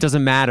like, babe, it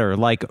doesn't matter.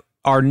 Like,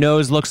 our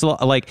nose looks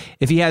like,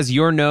 if he has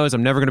your nose,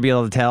 I'm never going to be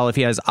able to tell. If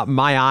he has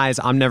my eyes,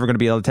 I'm never going to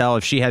be able to tell.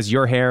 If she has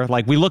your hair,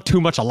 like, we look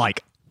too much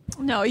alike.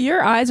 No,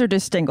 your eyes are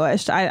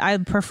distinguished. I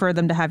prefer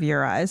them to have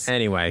your eyes.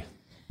 Anyway.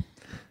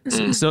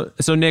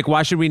 So Nick,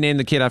 why should we name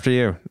the kid after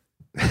you?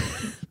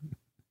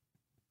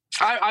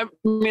 I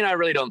mean, I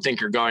really don't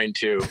think you're going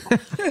to.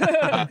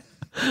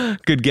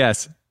 Good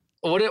guess.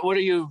 What are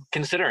you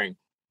considering?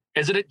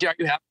 Do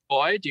you have a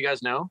boy? Do you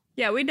guys know?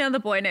 Yeah, we know the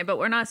boy name, but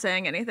we're not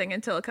saying anything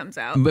until it comes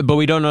out. But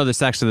we don't know the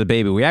sex of the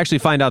baby. We actually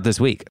find out this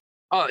week.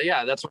 Oh,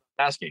 yeah, that's what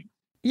I'm asking.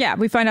 Yeah,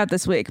 we find out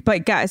this week.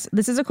 But guys,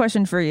 this is a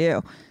question for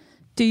you.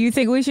 Do you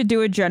think we should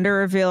do a gender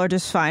reveal or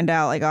just find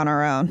out like on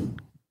our own?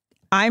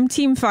 I'm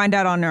team find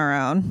out on our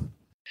own.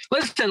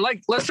 Listen,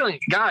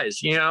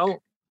 guys,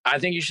 I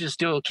think you should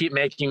still keep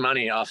making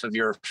money off of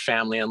your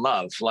family and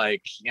love.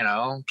 Like,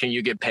 can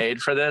you get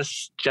paid for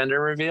this gender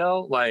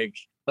reveal? Like,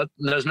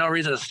 there's no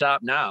reason to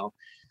stop now.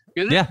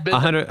 Yeah,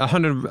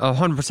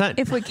 100%.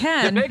 If we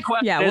can, the big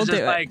question we'll do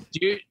it. Like,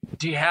 do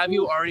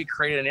you already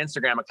created an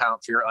Instagram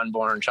account for your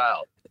unborn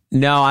child?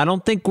 No, I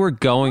don't think we're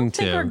going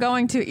to. I don't think we're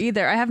going to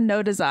either. I have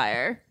no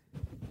desire.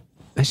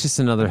 It's just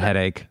another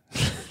headache.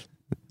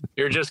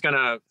 You're just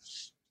gonna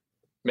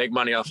make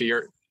money off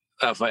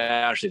of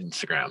Ashley's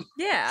Instagram.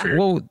 Yeah.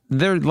 Well,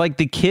 they're like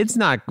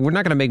we're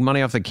not gonna make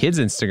money off the kids'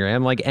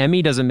 Instagram. Like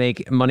Emmy doesn't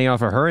make money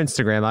off of her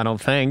Instagram, I don't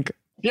think.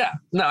 Yeah,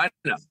 no, I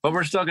know. But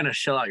we're still gonna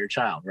shill out your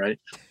child, right?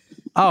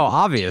 Oh,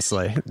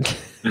 obviously.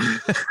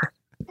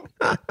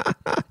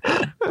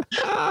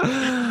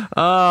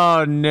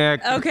 Oh,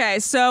 Nick. Okay,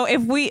 so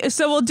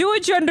we'll do a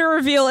gender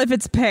reveal if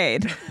it's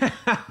paid.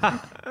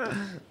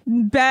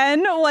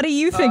 Ben, what do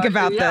you think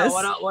about this?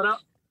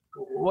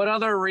 What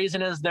other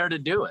reason is there to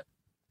do it?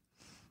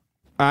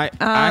 I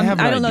have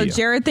an I don't know. idea.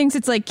 Jared thinks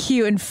it's like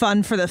cute and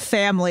fun for the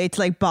family to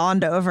like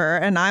bond over,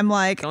 and I'm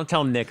like, don't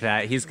tell Nick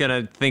that. He's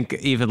gonna think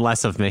even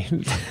less of me.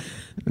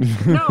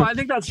 No, I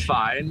think that's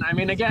fine. I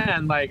mean,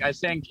 again, like I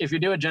think if you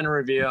do a gender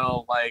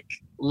reveal, like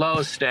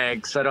low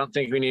stakes. I don't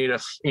think we need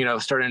to,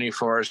 start any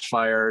forest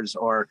fires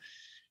or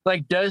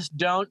like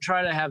don't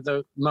try to have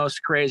the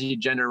most crazy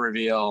gender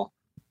reveal.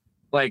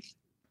 Like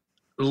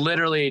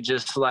literally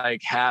just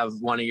like have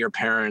one of your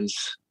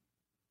parents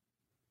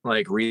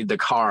like read the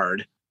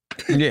card.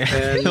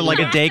 Yeah. Like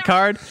a day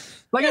card?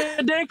 Like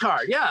a day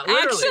card. Yeah.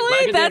 Literally.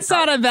 Actually, like that's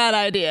not a bad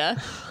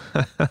idea.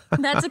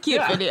 That's a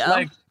cute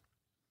video.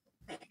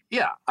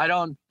 I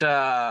don't,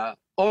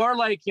 or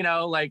like,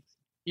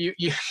 you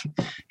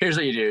here's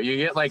what you do. You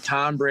get like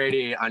Tom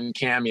Brady on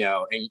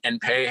Cameo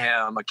and pay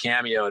him a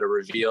cameo to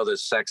reveal the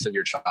sex of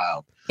your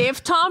child.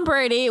 If Tom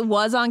Brady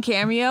was on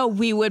Cameo,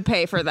 we would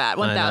pay for that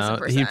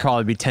 1,000%. He'd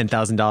probably be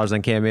 $10,000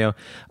 on Cameo.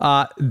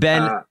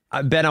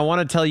 Ben, I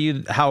want to tell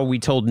you how we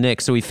told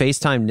Nick. So we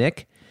FaceTimed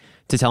Nick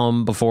to tell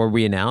him before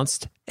we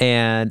announced.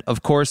 And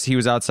of course, he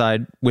was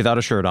outside without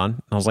a shirt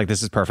on. I was like,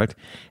 this is perfect.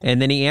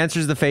 And then he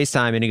answers the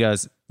FaceTime and he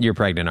goes, "You're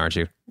pregnant, aren't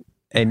you?"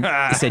 And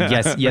he said,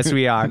 yes,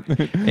 we are.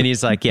 And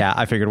he's like, yeah,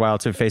 I figured why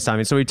else would FaceTime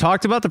me. So we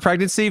talked about the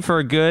pregnancy for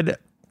a good,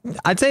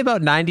 I'd say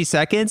about 90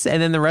 seconds.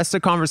 And then the rest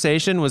of the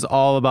conversation was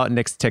all about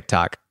Nick's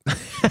TikTok.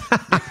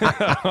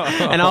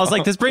 And I was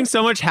like, this brings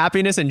so much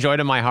happiness and joy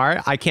to my heart.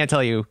 I can't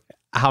tell you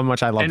how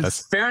much I love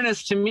this. In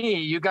fairness to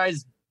me, you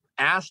guys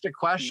asked a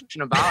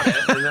question about it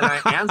and then I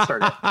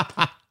answered it.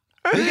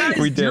 You guys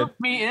duped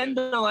me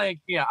into like,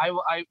 yeah,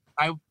 I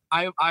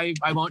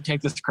won't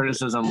take this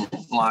criticism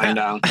lying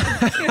down.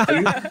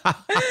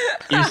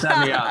 You set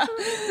me up.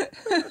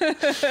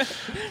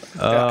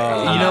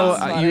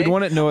 You'd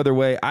want it no other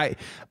way. I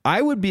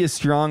would be a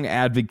strong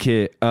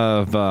advocate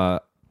of, I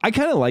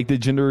kind of like the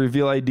gender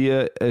reveal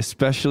idea,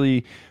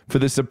 especially for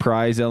the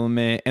surprise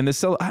element and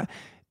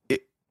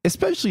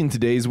especially in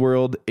today's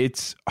world,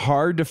 it's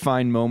hard to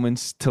find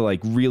moments to like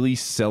really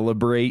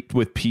celebrate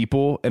with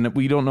people. And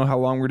we don't know how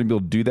long we're going to be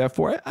able to do that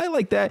for. I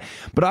like that.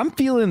 But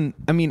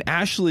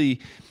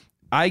Ashley,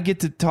 I get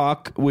to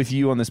talk with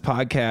you on this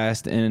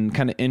podcast and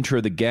kind of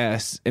intro the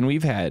guests. And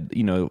we've had,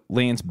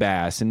 Lance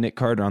Bass and Nick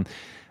Carter on.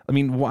 I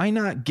mean, why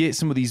not get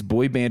some of these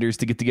boy banders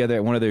to get together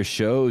at one of their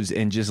shows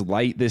and just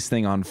light this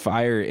thing on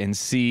fire and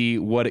see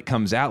what it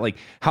comes out? Like,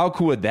 how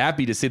cool would that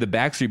be to say the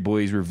Backstreet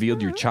Boys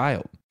revealed your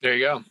child? There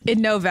you go.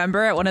 In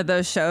November at one of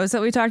those shows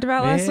that we talked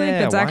about last week.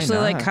 It's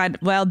actually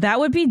that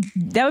would be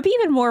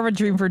even more of a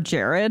dream for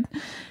Jared.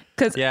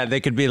 Yeah, they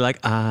could be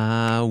like,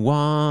 I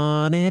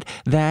want it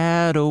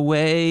that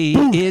way.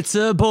 It's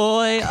a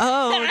boy.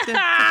 Oh,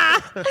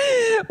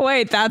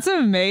 wait, that's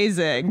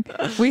amazing.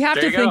 We have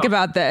to think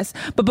about this.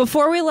 But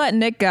before we let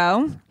Nick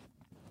go,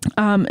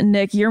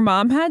 Nick, your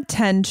mom had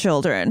 10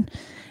 children.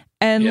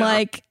 And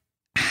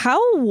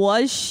how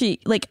was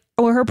she? Like,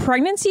 were her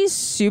pregnancies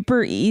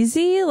super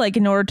easy? Like,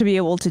 in order to be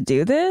able to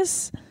do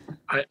this?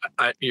 I'll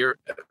be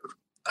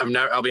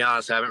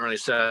honest, I haven't really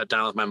sat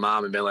down with my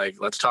mom and been like,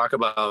 let's talk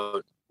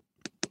about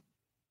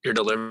your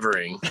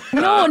delivering.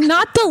 No,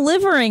 not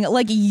delivering.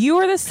 Like, you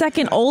are the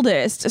second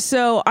oldest.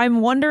 So I'm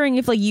wondering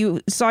if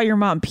you saw your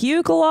mom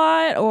puke a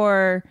lot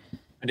or...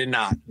 I did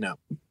not, no.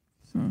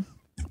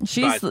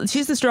 She's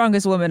the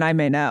strongest woman I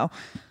may know.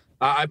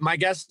 My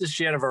guess is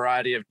she had a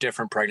variety of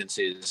different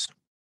pregnancies,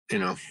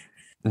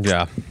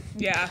 Yeah.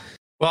 Yeah.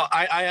 Well,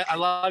 I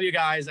love you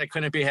guys. I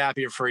couldn't be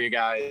happier for you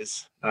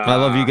guys. I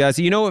love you guys.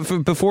 You know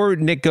what? Before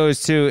Nick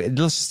goes to,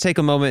 let's just take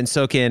a moment and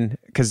soak in,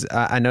 because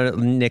I know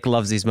Nick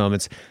loves these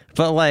moments.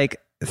 But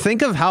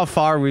think of how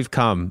far we've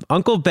come.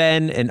 Uncle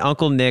Ben and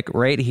Uncle Nick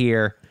right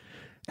here.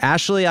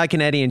 Ashley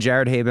Iaconetti and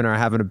Jared Haben are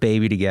having a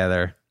baby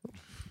together.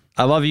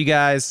 I love you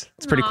guys.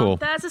 It's pretty cool.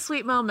 That's a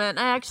sweet moment.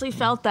 I actually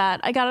felt that.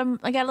 I got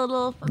a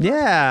little.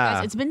 Yeah.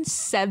 Guys, it's been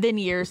 7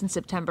 years in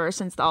September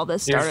since all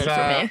this started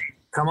for me.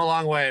 Come a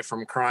long way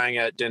from crying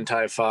at Din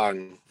Tai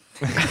Fung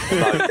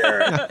about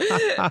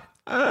Jared.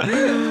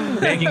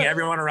 Making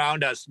everyone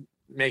around us,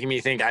 making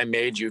me think I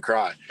made you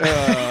cry.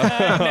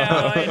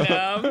 I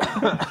know. Nick,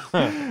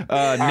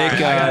 I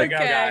gotta go,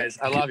 guys.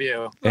 I love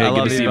you. Hey, I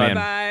love you, man.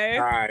 Bye.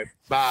 All right,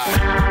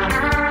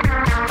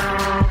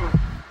 bye.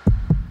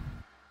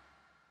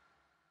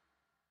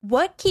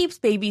 What keeps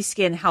baby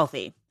skin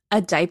healthy? A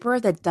diaper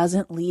that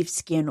doesn't leave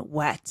skin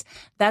wet.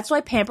 That's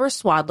why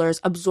Pampers Swaddlers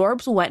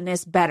absorbs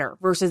wetness better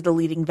versus the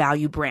leading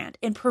value brand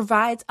and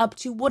provides up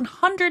to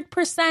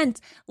 100%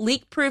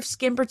 leak-proof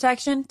skin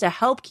protection to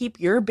help keep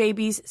your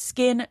baby's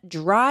skin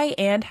dry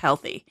and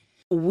healthy.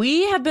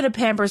 We have been a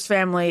Pampers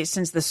family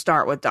since the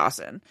start with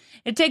Dawson.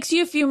 It takes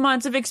you a few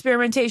months of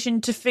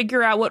experimentation to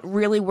figure out what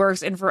really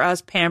works, and for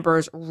us,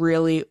 Pampers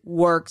really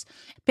works.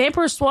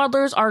 Pampers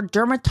Swaddlers are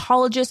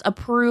dermatologist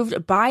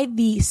approved by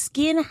the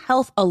Skin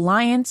Health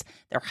Alliance.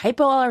 They're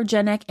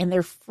hypoallergenic and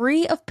they're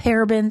free of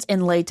parabens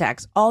and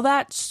latex. All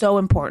that so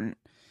important.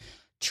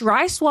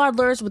 Try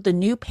Swaddlers with the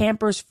new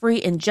Pampers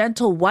Free and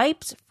Gentle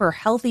wipes for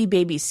healthy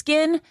baby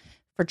skin.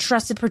 For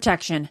trusted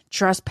protection,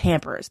 trust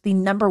Pampers, the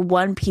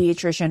 #1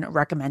 pediatrician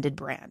recommended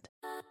brand.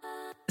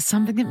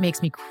 Something that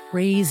makes me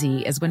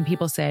crazy is when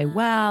people say,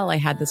 well, I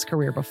had this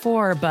career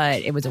before,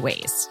 but it was a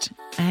waste.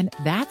 And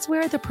that's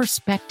where the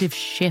perspective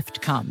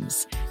shift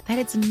comes, that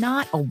it's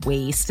not a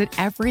waste, that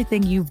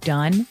everything you've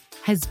done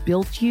has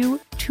built you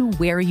to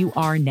where you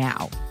are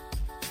now.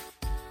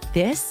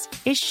 This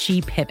is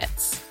She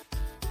Pivots,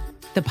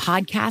 the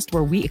podcast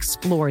where we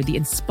explore the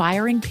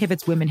inspiring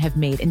pivots women have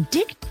made and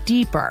dig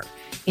deeper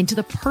into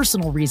the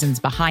personal reasons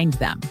behind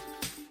them.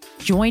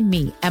 Join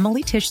me,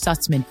 Emily Tish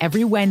Sussman,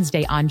 every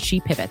Wednesday on She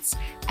Pivots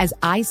as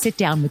I sit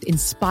down with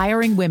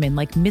inspiring women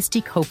like Misty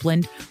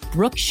Copeland,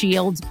 Brooke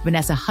Shields,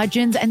 Vanessa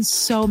Hudgens, and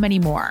so many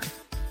more.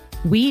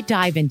 We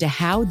dive into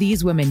how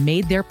these women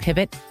made their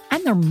pivot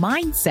and their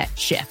mindset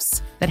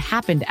shifts that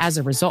happened as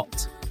a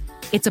result.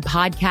 It's a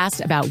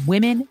podcast about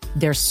women,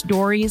 their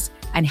stories,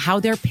 and how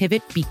their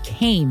pivot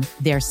became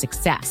their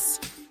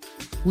success.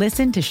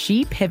 Listen to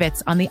She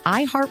Pivots on the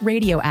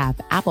iHeartRadio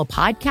app, Apple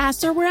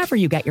Podcasts, or wherever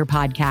you get your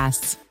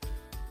podcasts.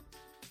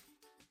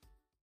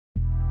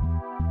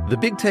 The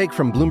Big Take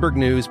from Bloomberg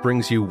News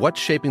brings you what's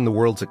shaping the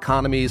world's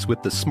economies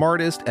with the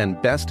smartest and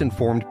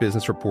best-informed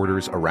business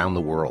reporters around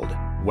the world.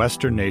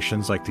 Western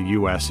nations like the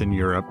U.S. and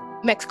Europe.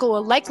 Mexico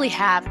will likely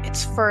have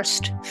its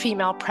first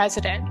female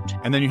president.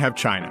 And then you have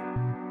China.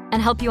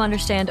 And help you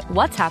understand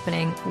what's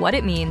happening, what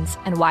it means,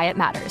 and why it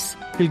matters.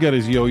 He'll get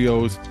his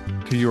yo-yos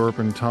to Europe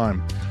in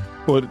time.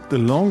 But the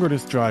longer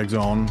this drags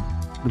on,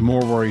 the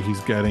more worry he's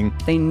getting.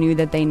 They knew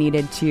that they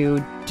needed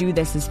to do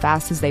this as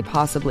fast as they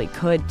possibly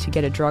could to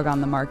get a drug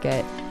on the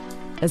market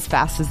as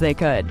fast as they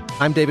could.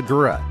 I'm David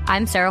Gura.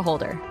 I'm Sarah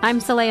Holder. I'm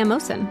Saleha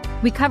Mohsen.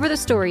 We cover the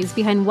stories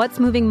behind what's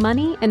moving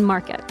money and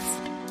markets.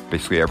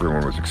 Basically,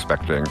 everyone was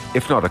expecting,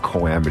 if not a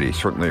calamity,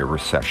 certainly a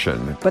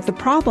recession. But the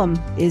problem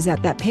is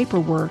that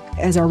paperwork,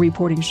 as our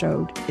reporting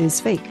showed, is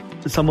fake.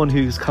 As someone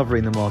who's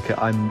covering the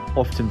market, I'm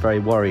often very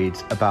worried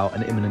about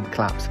an imminent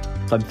collapse.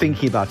 So I'm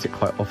thinking about it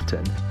quite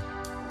often.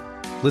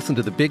 Listen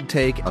to The Big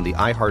Take on the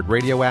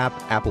iHeartRadio app,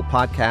 Apple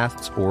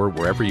Podcasts, or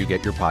wherever you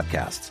get your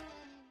podcasts.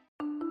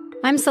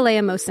 I'm Saleha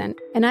Mohsen,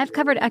 and I've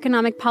covered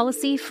economic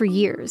policy for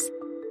years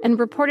and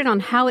reported on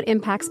how it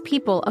impacts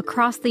people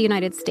across the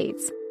United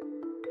States.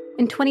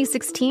 In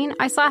 2016,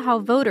 I saw how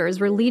voters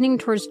were leaning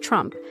towards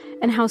Trump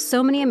and how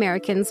so many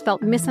Americans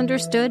felt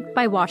misunderstood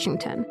by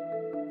Washington.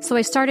 So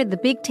I started The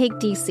Big Take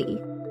DC.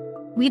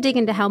 We dig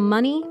into how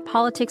money,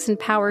 politics, and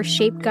power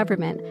shape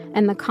government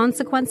and the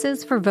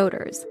consequences for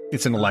voters.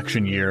 It's an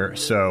election year,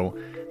 so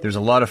there's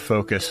a lot of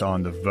focus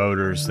on the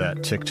voters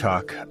that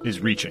TikTok is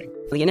reaching.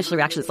 The initial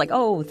reaction is like,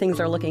 oh, things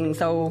are looking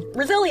so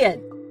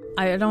resilient.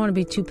 I don't want to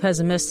be too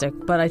pessimistic,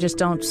 but I just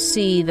don't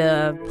see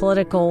the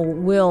political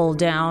will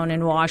down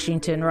in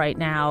Washington right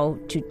now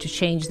to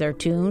change their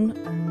tune.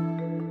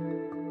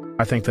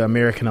 I think the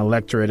American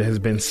electorate has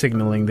been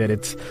signaling that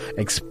it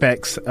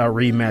expects a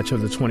rematch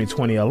of the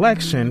 2020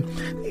 election.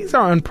 These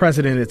are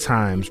unprecedented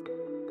times.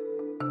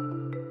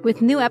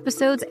 With new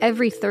episodes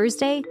every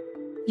Thursday,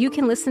 you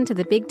can listen to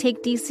The Big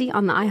Take DC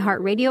on the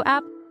iHeartRadio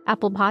app,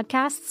 Apple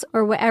Podcasts,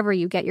 or wherever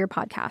you get your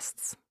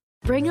podcasts.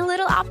 Bring a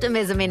little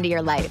optimism into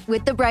your life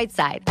with The Bright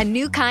Side, a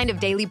new kind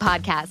of daily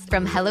podcast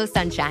from Hello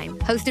Sunshine,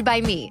 hosted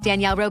by me,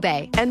 Danielle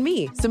Robay. And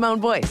me, Simone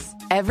Boyce.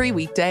 Every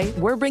weekday,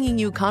 we're bringing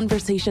you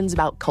conversations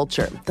about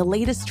culture, the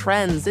latest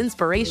trends,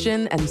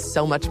 inspiration, and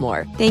so much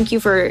more. Thank you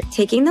for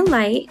taking the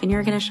light, and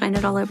you're going to shine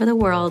it all over the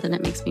world, and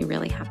it makes me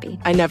really happy.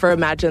 I never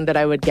imagined that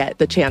I would get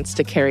the chance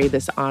to carry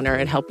this honor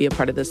and help be a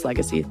part of this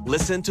legacy.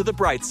 Listen to The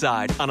Bright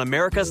Side on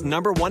America's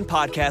 #1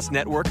 podcast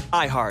network,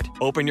 iHeart.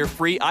 Open your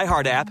free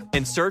iHeart app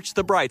and search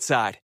The Bright Side.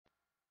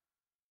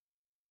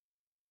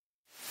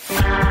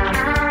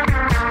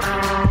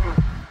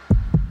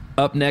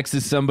 Up next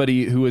is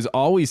somebody who has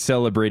always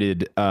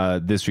celebrated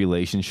this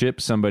relationship,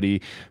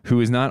 somebody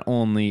who is not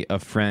only a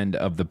friend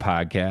of the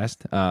podcast,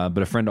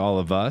 but a friend to all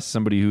of us,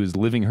 somebody who is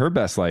living her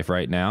best life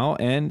right now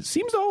and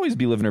seems to always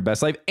be living her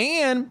best life.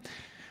 And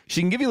she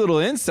can give you a little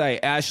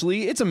insight,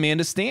 Ashley. It's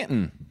Amanda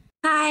Stanton.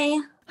 Hi.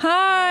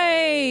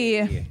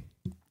 Hi.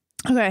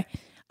 Okay.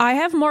 I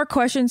have more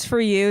questions for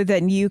you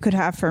than you could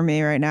have for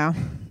me right now.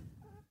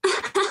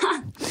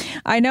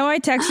 I know I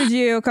texted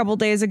you a couple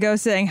days ago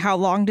saying, how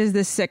long does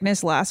this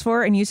sickness last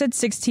for? And you said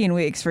 16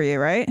 weeks for you,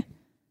 right?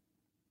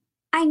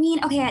 I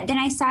mean, okay, then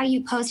I saw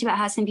you post about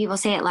how some people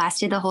say it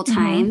lasted the whole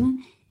time.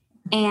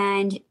 Mm-hmm.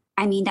 And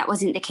I mean, that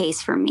wasn't the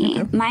case for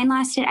me. Okay. Mine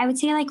lasted, I would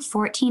say, like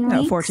 14 weeks.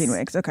 No, 14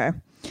 weeks. Okay.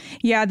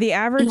 Yeah, the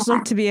average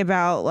looked to be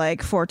about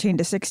like 14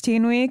 to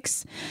 16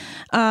 weeks.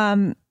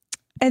 And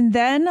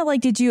then,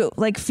 like, did you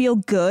like feel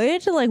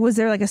good? Like, was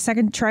there like a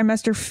second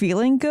trimester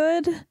feeling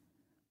good?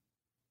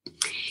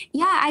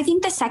 Yeah, I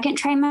think the second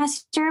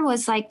trimester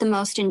was like the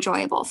most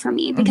enjoyable for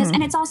me because,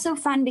 and it's also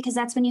fun because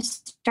that's when you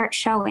start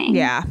showing.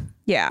 Yeah.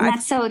 Yeah. And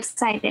that's so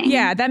exciting.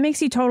 Yeah. That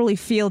makes you totally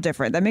feel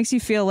different. That makes you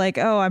feel like,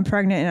 oh, I'm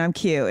pregnant and I'm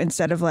cute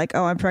instead of like,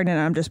 oh, I'm pregnant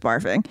and I'm just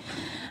barfing.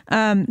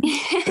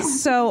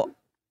 So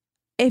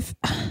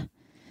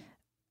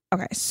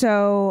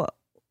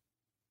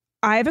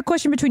I have a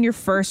question between your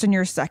first and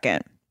your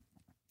second.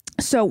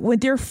 So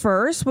with your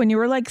first, when you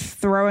were like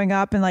throwing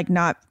up and like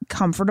not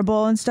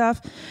comfortable and stuff,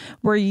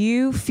 were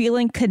you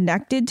feeling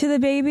connected to the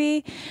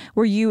baby?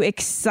 Were you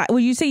excited?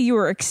 Would you say you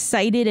were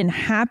excited and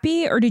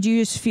happy, or did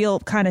you just feel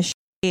kind of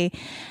shitty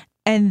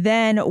And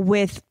then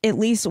at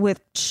least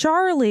with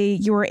Charlie,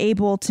 you were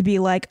able to be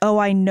like, oh,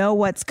 I know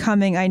what's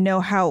coming. I know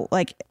how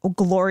like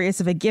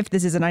glorious of a gift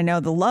this is. And I know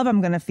the love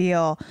I'm going to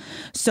feel.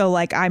 So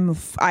like can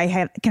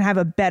have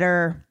a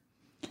better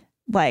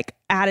like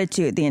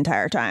attitude the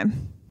entire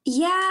time.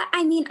 Yeah.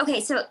 I mean, okay,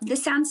 so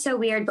this sounds so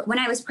weird, but when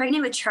I was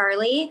pregnant with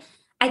Charlie,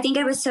 I think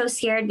I was so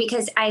scared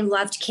because I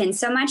loved Kin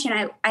so much.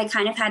 And I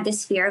kind of had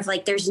this fear of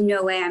like, there's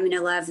no way I'm going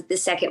to love the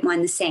second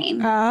one the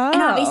same. Oh.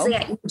 And obviously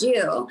I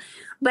do.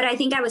 But I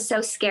think I was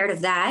so scared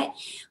of that.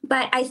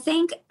 But I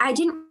think I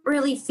didn't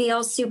really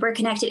feel super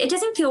connected. It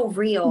doesn't feel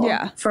real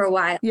for a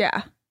while.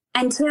 Yeah.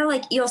 Until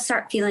like you'll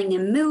start feeling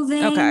them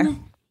moving. Okay. And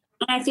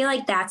I feel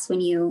like that's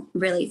when you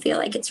really feel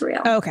like it's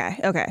real. Okay.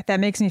 That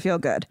makes me feel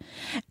good.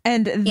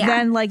 And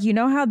then like, you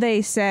know how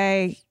they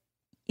say,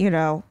 you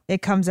know,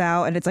 it comes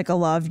out and it's like a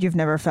love you've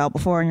never felt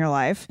before in your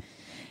life.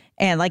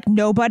 And like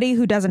anybody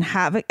who doesn't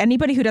have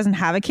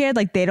a kid,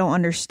 like they don't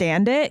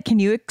understand it. Can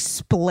you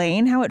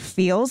explain how it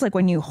feels like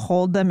when you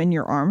hold them in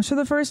your arms for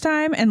the first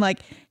time and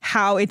like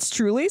how it's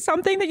truly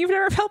something that you've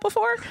never felt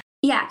before?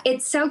 Yeah,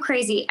 it's so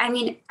crazy. I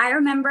mean, I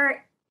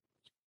remember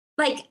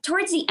like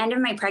towards the end of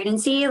my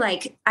pregnancy,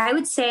 like I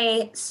would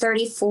say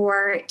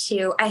 34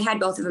 to, I had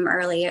both of them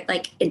early,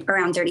 like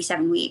around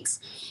 37 weeks.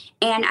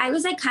 And I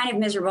was like kind of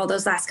miserable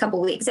those last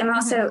couple weeks. I'm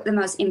also the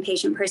most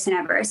impatient person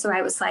ever. So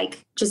I was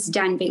like just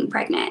done being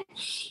pregnant.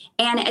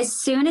 And as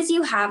soon as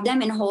you have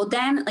them and hold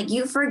them, like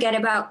you forget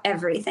about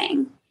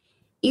everything.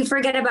 You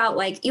forget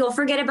about you'll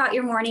forget about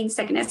your morning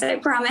sickness, I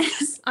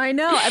promise. I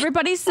know.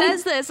 Everybody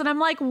says this. And I'm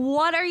like,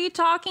 what are you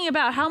talking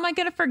about? How am I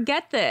going to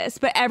forget this?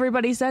 But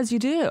everybody says you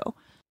do.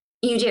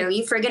 You do.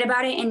 You forget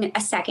about it in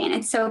a second.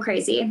 It's so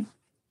crazy.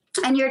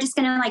 And you're just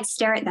going to like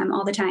stare at them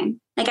all the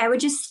time. Like I would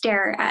just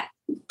stare at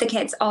the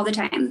kids all the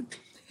time.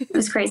 It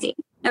was crazy.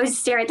 I would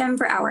stare at them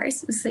for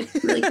hours. It was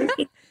like really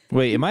crazy.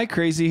 Wait, am I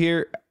crazy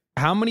here?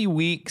 How many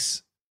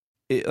weeks?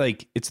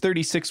 It's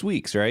 36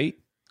 weeks, right?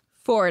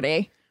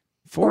 40.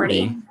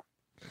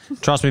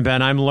 Trust me,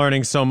 Ben, I'm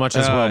learning so much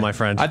as well, my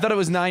friend. I thought it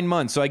was 9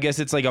 months. So I guess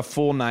it's like a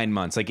full 9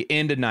 months, like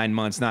into 9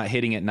 months, not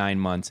hitting at 9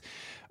 months.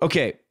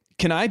 Okay.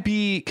 Can I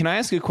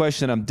ask a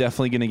question I'm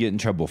definitely going to get in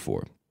trouble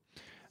for?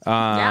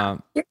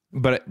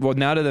 But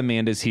now that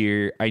Amanda's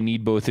here, I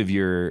need both of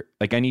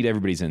I need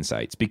everybody's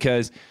insights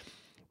because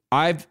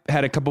I've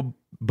had a couple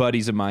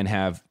buddies of mine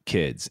have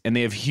kids and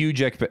they have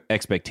huge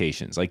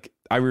expectations. Like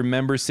I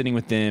remember sitting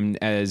with them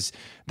as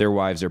their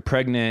wives are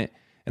pregnant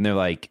and they're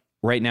like,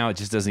 right now it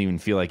just doesn't even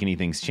feel like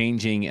anything's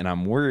changing. And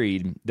I'm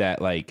worried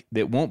that like,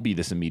 that won't be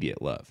this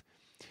immediate love.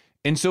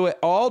 And so at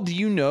all, do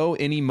you know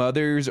any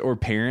mothers or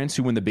parents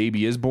who, when the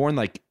baby is born,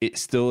 like it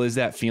still is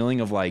that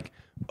feeling of like,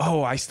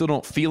 oh, I still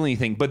don't feel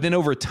anything. But then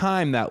over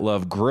time, that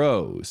love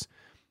grows.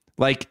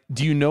 Like,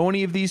 do you know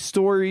any of these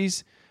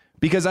stories?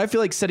 Because I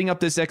feel like setting up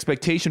this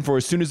expectation for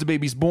as soon as the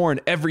baby's born,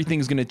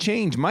 everything's going to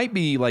change might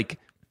be like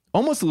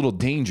almost a little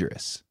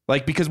dangerous.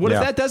 Like, because what if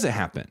that doesn't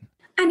happen?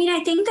 I mean,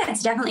 I think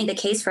that's definitely the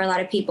case for a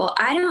lot of people.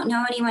 I don't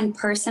know anyone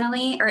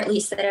personally, or at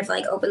least that have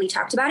like openly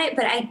talked about it,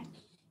 but I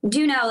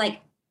do know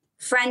like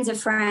friends of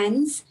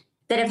friends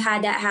that have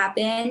had that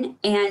happen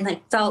and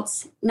like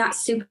felt not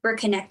super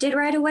connected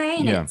right away.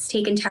 And it's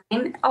taken time.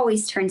 It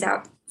always turns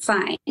out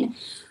fine.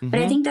 Mm-hmm.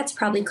 But I think that's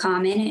probably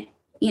common. It,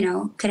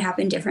 could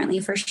happen differently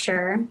for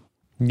sure.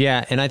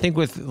 Yeah. And I think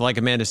with, like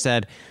Amanda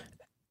said,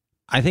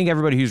 I think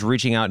everybody who's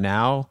reaching out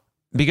now,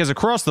 because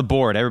across the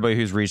board, everybody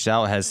who's reached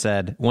out has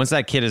said, once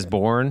that kid is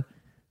born,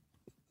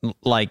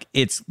 like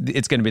it's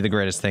going to be the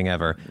greatest thing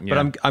ever.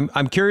 Yeah. But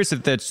I'm curious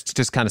if that's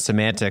just kind of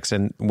semantics.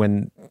 And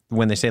when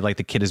they say like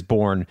the kid is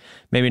born,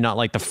 maybe not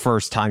like the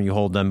first time you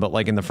hold them, but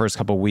like in the first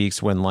couple of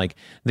weeks when like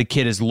the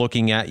kid is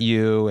looking at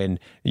you and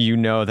you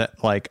know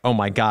that like, oh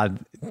my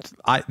God,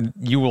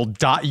 you will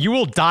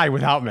die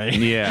without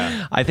me.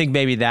 Yeah. I think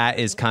maybe that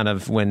is kind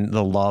of when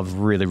the love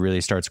really, really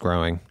starts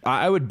growing.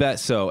 I would bet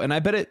so. And I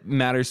bet it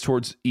matters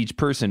towards each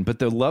person, but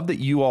the love that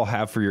you all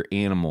have for your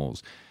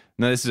animals.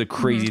 Now, this is a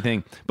crazy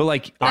thing, but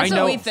like, that's I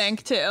know what we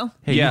think too.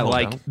 Hey, yeah.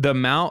 Like the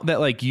amount that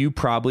like you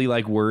probably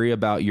like worry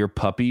about your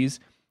puppies.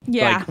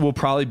 Yeah. Like will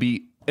probably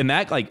be, and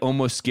that like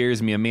almost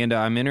scares me. Amanda,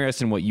 I'm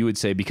interested in what you would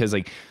say because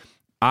like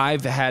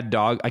I've had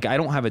like I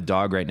don't have a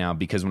dog right now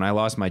because when I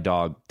lost my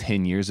dog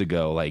 10 years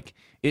ago, like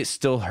it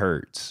still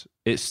hurts.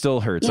 It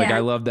still hurts. Yeah. Like I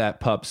love that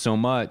pup so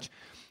much.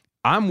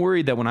 I'm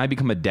worried that when I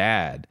become a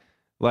dad,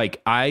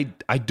 like I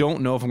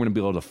don't know if I'm going to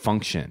be able to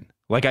function.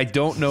 Like I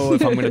don't know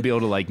if I'm going to be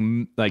able to like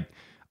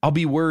I'll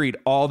be worried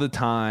all the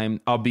time.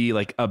 I'll be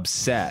like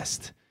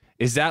obsessed.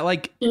 Is that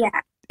like,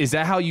 is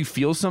that how you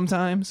feel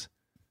sometimes?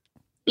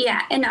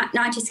 Yeah. And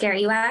not to scare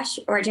you, Ash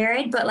or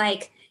Jared, but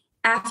like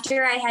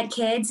after I had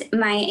kids,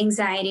 my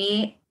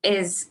anxiety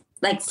is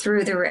like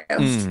through the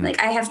roof. Like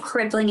I have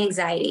crippling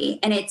anxiety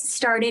and it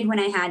started when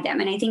I had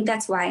them. And I think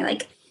that's why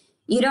like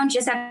you don't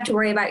just have to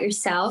worry about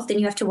yourself, then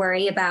you have to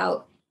worry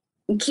about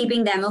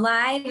keeping them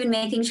alive and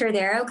making sure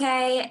they're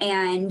okay.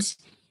 And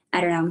I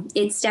don't know,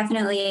 it's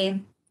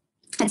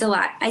a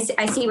lot.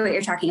 I see what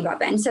you're talking about,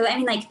 Ben. So, I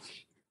mean, like,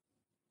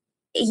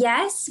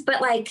 yes,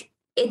 but like,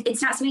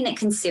 it's not something that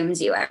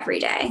consumes you every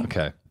day.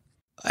 Okay.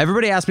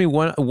 Everybody asks me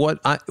what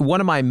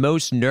am I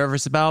most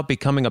nervous about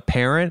becoming a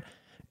parent?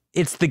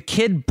 It's the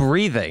kid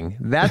breathing.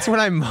 That's what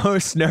I'm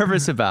most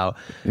nervous about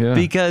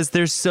because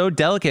they're so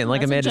delicate. And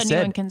like Amanda a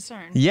genuine said,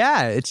 concern.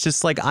 Yeah, it's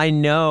just like I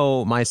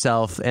know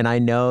myself and I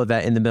know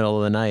that in the middle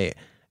of the night,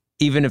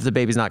 even if the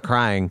baby's not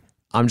crying,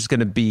 I'm just going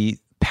to be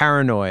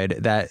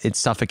paranoid that it's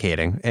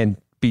suffocating and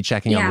be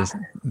checking on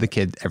the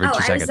kid every 2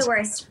 seconds. I was the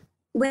worst.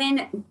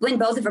 When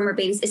both of them were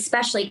babies,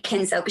 especially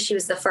Kenzo, because she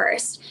was the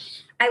first.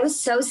 I was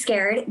so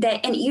scared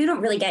that, and you don't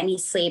really get any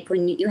sleep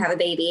when you have a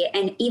baby.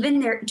 And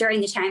even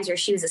during the times where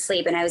she was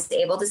asleep and I was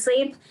able to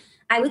sleep,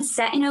 I would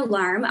set an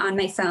alarm on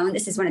my phone.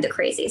 This is one of the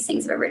craziest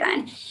things I've ever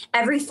done.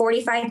 Every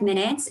 45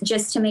 minutes,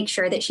 just to make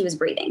sure that she was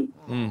breathing.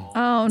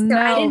 Oh, so no.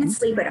 I didn't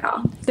sleep at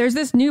all. There's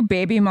this new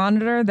baby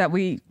monitor that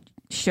we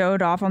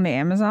showed off on the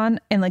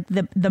Amazon. And like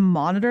the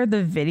monitor,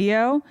 the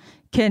video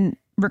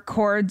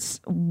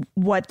records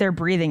what they're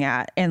breathing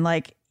at. And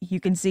like, you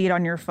can see it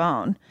on your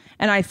phone.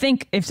 And I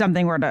think if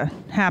something were to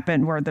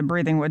happen where the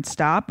breathing would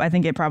stop, I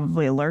think it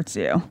probably alerts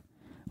you,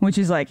 which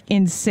is like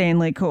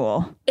insanely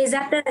cool. Is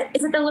it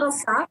the little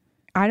stop?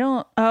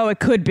 It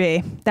could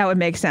be. That would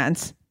make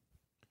sense.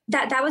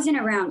 That wasn't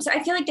around. So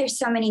I feel like there's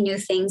so many new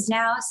things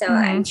now. So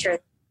I'm sure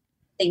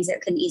things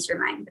that can ease your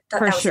mind.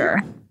 For sure.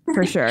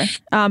 For sure.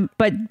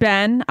 But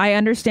Ben, I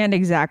understand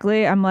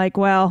exactly. I'm like,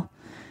 well,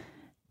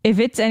 if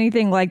it's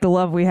anything like the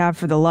love we have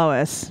for the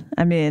Lois,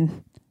 I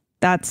mean,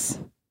 that's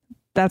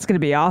going to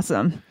be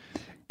awesome.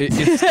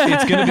 It's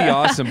going to be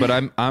awesome, but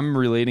I'm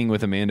relating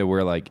with Amanda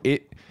where like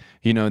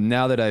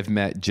now that I've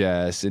met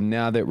Jess and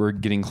now that we're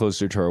getting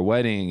closer to our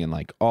wedding and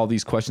like all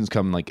these questions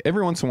come, like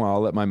every once in a while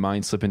I'll let my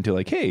mind slip into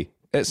like, hey,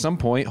 at some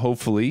point,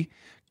 hopefully,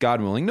 God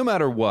willing, no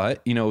matter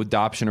what,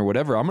 adoption or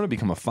whatever, I'm going to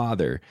become a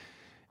father.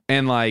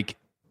 And like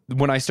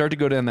when I start to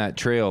go down that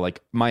trail,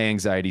 like my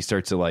anxiety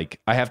starts to like,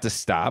 I have to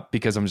stop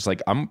because I'm just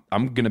like, I'm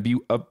going to be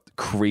a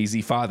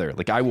crazy father.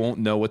 Like I won't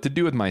know what to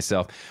do with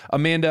myself.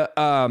 Amanda,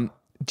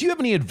 do you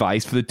have any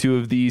advice for the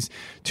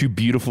two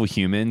beautiful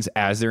humans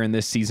as they're in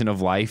this season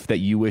of life that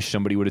you wish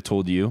somebody would have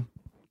told you?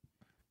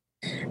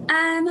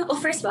 Well,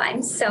 first of all,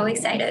 I'm so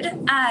excited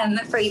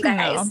for you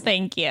guys. Oh,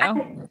 thank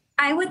you.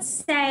 I would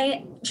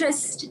say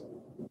just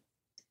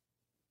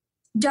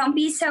don't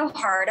be so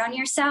hard on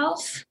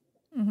yourself.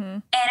 Mm-hmm.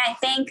 And I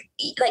think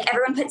like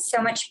everyone puts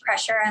so much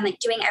pressure on like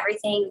doing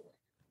everything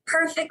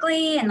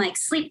perfectly and like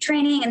sleep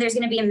training, and there's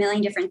going to be a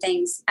million different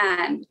things.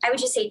 I would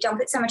just say don't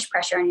put so much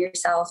pressure on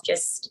yourself.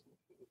 Just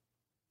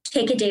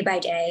take it day by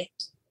day.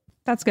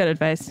 That's good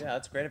advice. Yeah,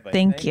 that's great advice.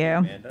 Thank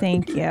you.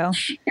 Thank you.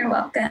 You're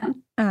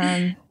welcome.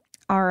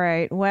 All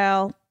right.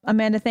 Well,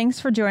 Amanda, thanks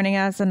for joining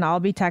us, and I'll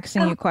be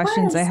texting you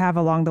questions I have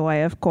along the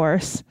way, of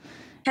course.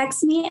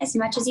 Text me as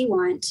much as you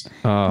want.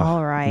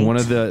 All right. One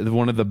of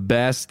the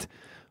best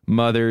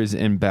mothers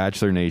in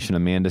Bachelor Nation,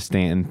 Amanda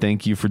Stanton.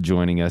 Thank you for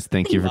joining us.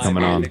 Thank you for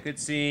coming on. Good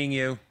seeing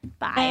you.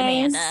 Bye,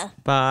 Amanda.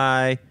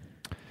 Bye.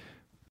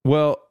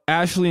 Well,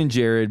 Ashley and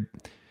Jared,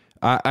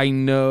 I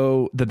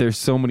know that there's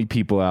so many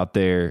people out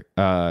there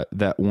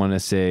that want to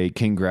say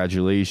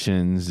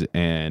congratulations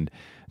and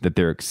that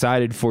they're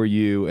excited for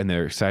you and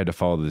they're excited to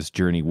follow this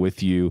journey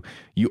with you.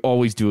 You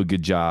always do a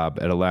good job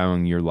at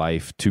allowing your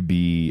life to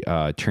be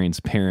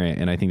transparent,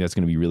 and I think that's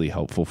going to be really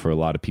helpful for a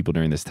lot of people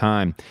during this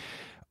time.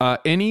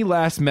 Any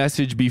last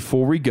message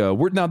before we go?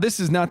 Now, this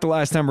is not the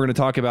last time we're going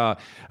to talk about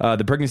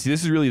the pregnancy.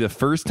 This is really the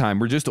first time.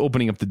 We're just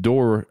opening up the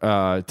door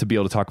to be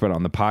able to talk about it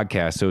on the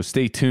podcast. So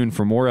stay tuned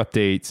for more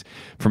updates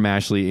from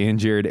Ashley and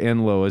Jared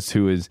and Lois,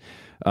 who is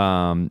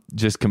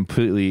just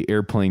completely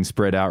airplane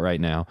spread out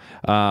right now,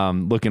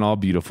 looking all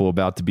beautiful,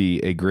 about to be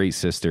a great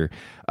sister.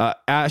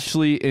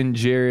 Ashley and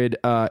Jared,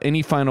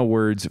 any final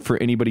words for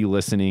anybody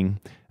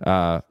listening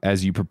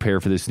as you prepare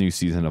for this new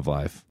season of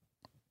life?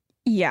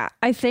 Yeah,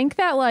 I think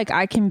that like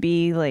I can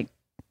be like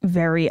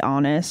very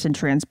honest and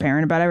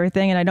transparent about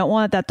everything, and I don't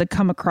want that to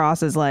come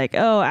across as like,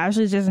 oh,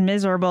 Ashley's just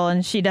miserable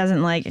and she's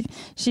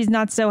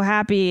not so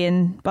happy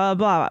and blah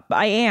blah blah.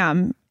 I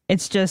am.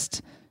 It's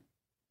just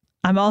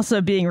I'm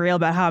also being real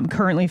about how I'm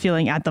currently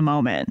feeling at the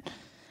moment,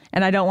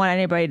 and I don't want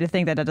anybody to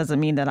think that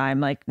doesn't mean that I'm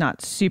like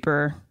not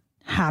super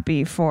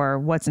happy for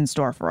what's in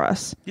store for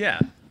us. Yeah.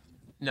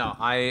 No,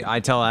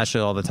 I tell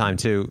Ashley all the time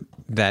too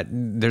that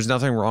there's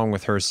nothing wrong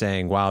with her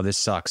saying, wow, this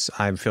sucks.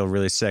 I feel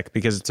really sick,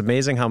 because it's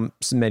amazing how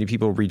many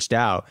people reached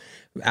out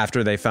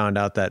after they found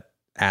out that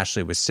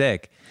Ashley was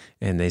sick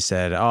and they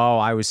said, oh,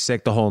 I was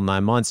sick the whole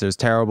 9 months. It was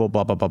terrible,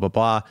 blah, blah, blah, blah,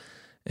 blah.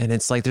 And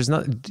it's like,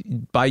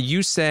 by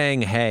you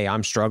saying, hey,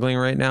 I'm struggling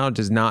right now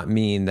does not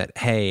mean that,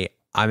 hey,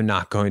 I'm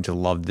not going to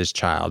love this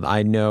child.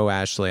 I know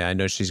Ashley. I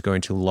know she's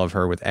going to love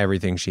her with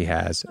everything she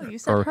has. Oh, you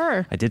said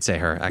her. I did say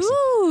her, actually.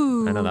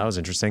 Ooh. I know, that was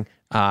interesting.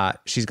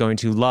 She's going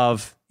to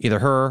love either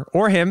her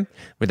or him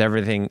with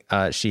everything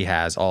she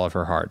has, all of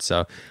her heart.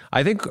 So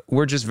I think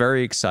we're just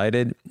very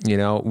excited. You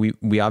know,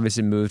 we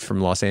obviously moved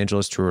from Los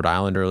Angeles to Rhode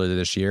Island earlier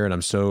this year, and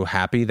I'm so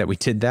happy that we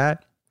did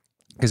that.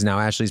 because now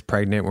Ashley's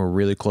pregnant. We're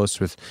really close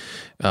with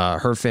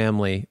her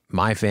family,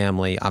 my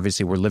family.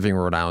 Obviously, we're living in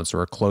Rhode Island, so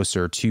we're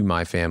closer to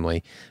my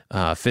family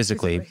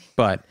physically.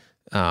 But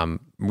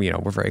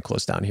we're very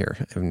close down here,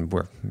 and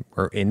we're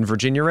in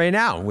Virginia right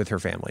now with her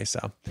family.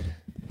 So,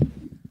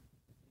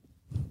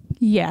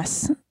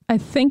 yes, I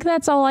think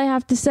that's all I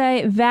have to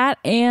say. That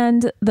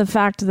and the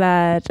fact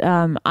that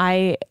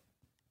I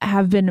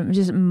have been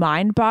just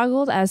mind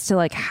boggled as to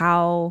like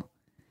how.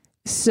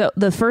 So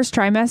the first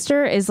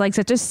trimester is like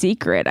such a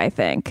secret, I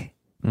think.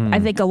 I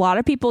think a lot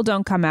of people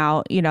don't come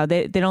out,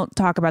 they don't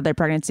talk about their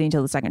pregnancy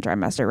until the second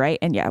trimester, right?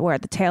 And yeah, we're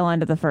at the tail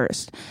end of the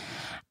first.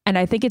 And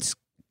I think it's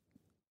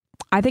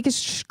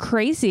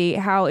crazy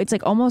how it's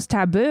like almost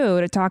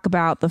taboo to talk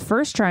about the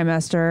first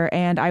trimester.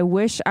 And I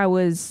wish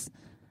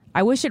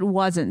it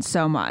wasn't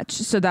so much,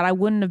 so that I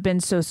wouldn't have been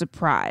so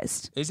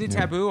surprised. Is it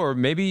taboo, or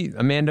maybe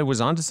Amanda was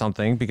onto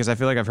something? Because I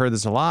feel like I've heard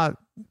this a lot.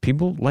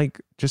 People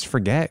like just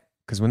forget.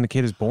 Because when the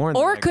kid is born,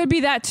 or it could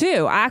be that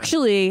too.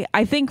 Actually,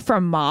 I think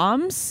from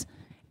moms,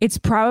 it's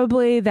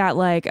probably that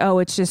like, oh,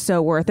 it's just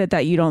so worth it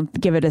that you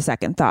don't give it a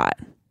second thought.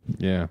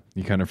 Yeah,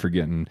 you kind of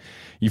forget, and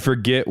you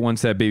forget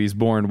once that baby's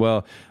born.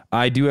 Well,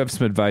 I do have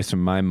some advice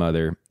from my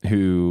mother,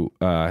 who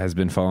has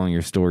been following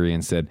your story,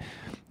 and said,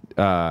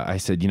 I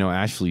said,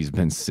 Ashley's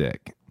been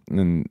sick.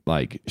 And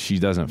like, she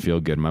doesn't feel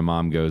good. My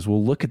mom goes,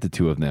 well, look at the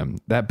two of them.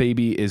 That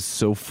baby is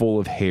so full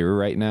of hair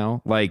right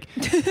now. Like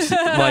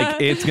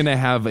it's going to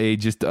have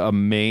just a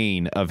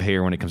mane of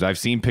hair when it comes. I've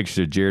seen pictures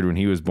of Jared when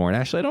he was born.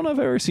 Actually, I don't know if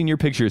I've ever seen your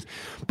pictures,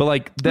 but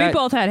like that. We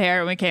both had hair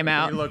when we came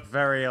out. We look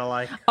very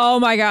alike. Oh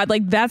my God.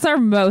 Like that's our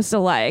most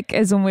alike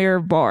is when we were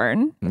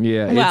born.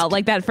 Yeah. Well,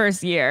 like that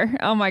first year.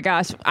 Oh my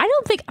gosh.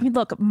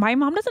 Look, my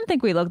mom doesn't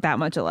think we look that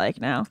much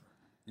alike now.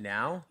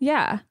 Now?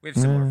 Yeah. We have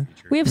similar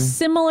features. We have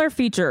similar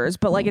features,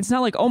 but like it's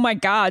not like, oh my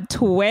God,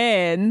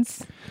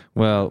 twins.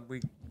 Well,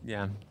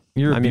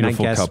 you're a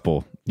beautiful I guess,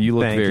 couple. You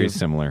look very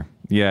similar.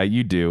 Yeah,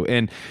 you do.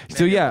 And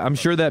so, yeah, I'm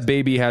sure that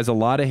baby has a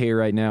lot of hair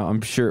right now.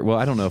 I'm sure. Well,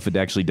 I don't know if it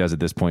actually does at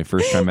this point,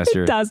 first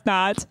trimester. It does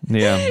not.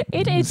 Yeah.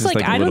 It's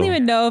like I don't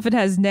even know if it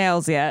has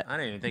nails yet. I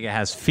don't even think it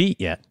has feet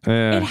yet.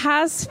 It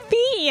has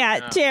feet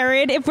yet,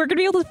 Jared. If we're going to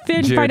be able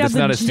to find out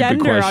the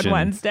gender on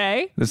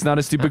Wednesday. That's not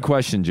a stupid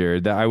question,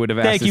 Jared. That I would have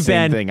asked the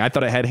same thing. I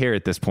thought it had hair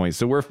at this point,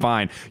 so we're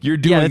fine. You're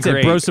doing that's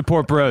great. It. Bros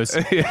support bros.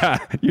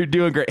 Yeah, you're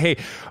doing great.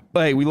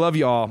 Hey, we love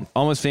you all.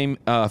 Almost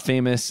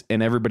famous,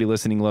 and everybody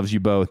listening loves you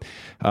both.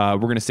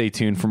 We're going to stay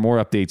tuned for more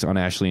updates on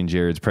Ashley and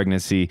Jared's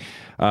pregnancy.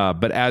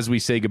 But as we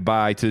say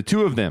goodbye to the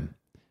two of them,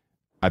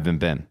 I've been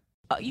Ben.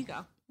 Oh, you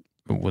go.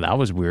 Well, that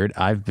was weird.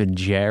 I've been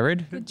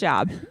Jared. Good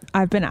job.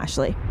 I've been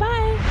Ashley.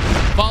 Bye.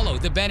 Follow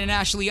the Ben and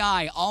Ashley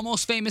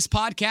Almost Famous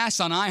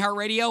podcast on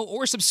iHeartRadio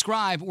or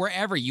subscribe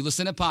wherever you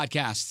listen to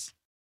podcasts.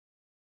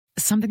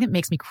 Something that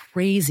makes me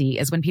crazy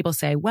is when people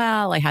say,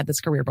 well, I had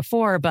this career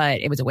before, but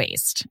it was a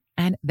waste.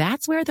 And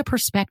that's where the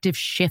perspective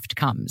shift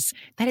comes,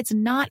 that it's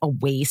not a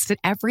waste, that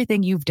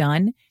everything you've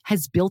done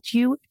has built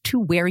you to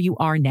where you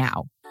are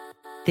now.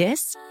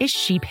 This is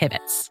She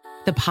Pivots,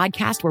 the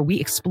podcast where we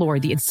explore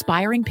the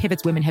inspiring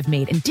pivots women have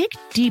made and dig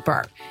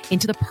deeper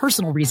into the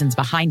personal reasons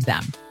behind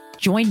them.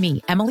 Join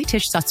me, Emily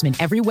Tish Sussman,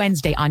 every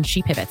Wednesday on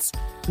She Pivots.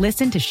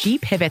 Listen to She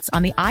Pivots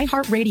on the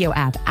iHeartRadio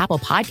app, Apple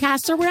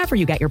Podcasts, or wherever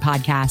you get your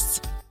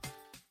podcasts.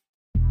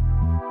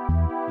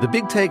 The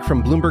Big Take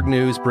from Bloomberg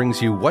News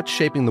brings you what's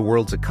shaping the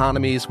world's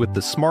economies with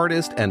the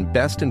smartest and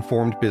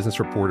best-informed business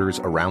reporters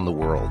around the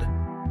world.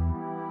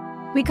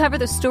 We cover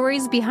the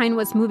stories behind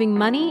what's moving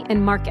money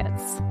and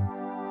markets.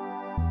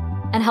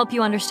 And help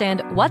you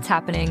understand what's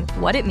happening,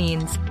 what it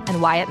means,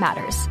 and why it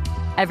matters.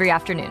 Every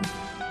afternoon.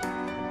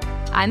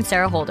 I'm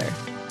Sarah Holder.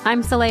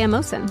 I'm Saleha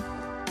Mohsin.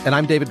 And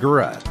I'm David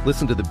Gura.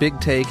 Listen to The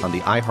Big Take on the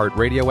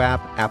iHeartRadio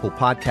app, Apple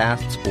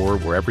Podcasts, or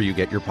wherever you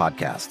get your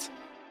podcasts.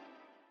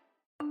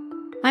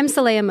 I'm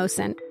Saleha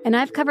Mohsin, and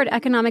I've covered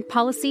economic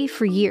policy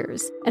for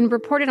years and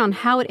reported on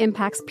how it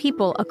impacts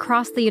people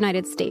across the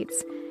United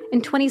States. In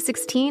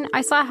 2016,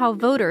 I saw how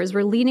voters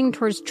were leaning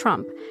towards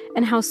Trump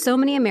and how so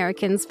many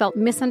Americans felt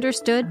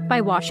misunderstood by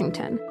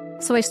Washington.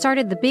 So I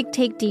started The Big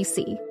Take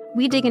DC.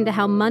 We dig into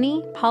how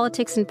money,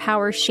 politics, and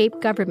power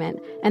shape government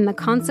and the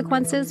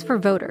consequences for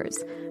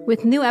voters.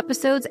 With new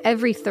episodes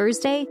every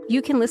Thursday,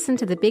 you can listen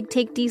to The Big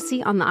Take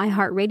DC on the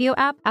iHeartRadio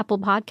app, Apple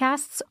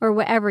Podcasts, or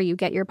wherever you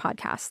get your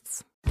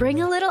podcasts.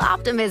 Bring a little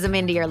optimism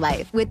into your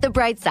life with The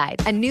Bright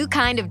Side, a new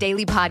kind of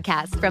daily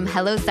podcast from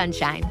Hello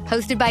Sunshine,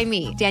 hosted by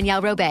me,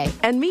 Danielle Robay.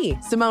 And me,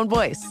 Simone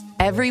Boyce.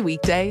 Every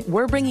weekday,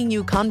 we're bringing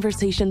you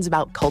conversations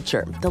about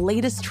culture, the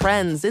latest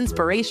trends,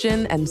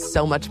 inspiration, and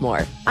so much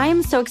more. I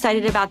am so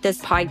excited about this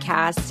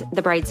podcast,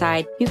 The Bright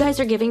Side. You guys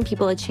are giving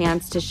people a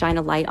chance to shine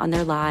a light on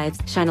their lives,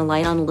 shine a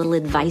light on a little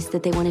advice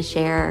that they want to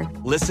share.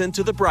 Listen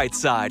to The Bright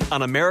Side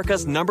on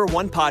America's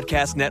 #1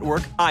 podcast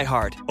network,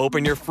 iHeart.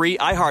 Open your free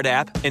iHeart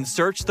app and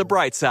search The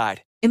Bright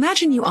Side.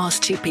 Imagine you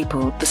ask two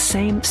people the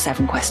same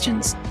 7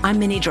 questions. I'm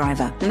Minnie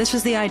Driver, and this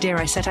was the idea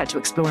I set out to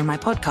explore in my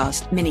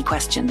podcast, Minnie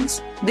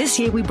Questions. This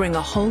year, we bring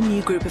a whole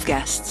new group of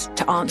guests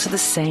to answer the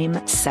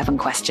same 7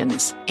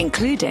 questions,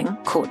 including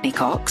Courtney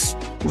Cox,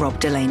 Rob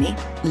Delaney,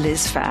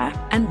 Liz Phair,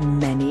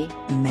 and many,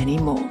 many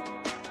more.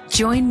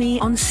 Join me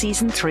on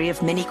Season 3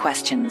 of Minnie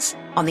Questions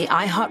on the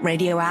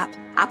iHeartRadio app,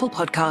 Apple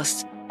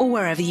Podcasts, or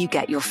wherever you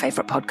get your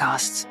favorite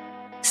podcasts.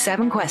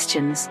 7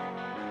 questions,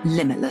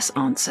 limitless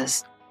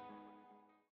answers.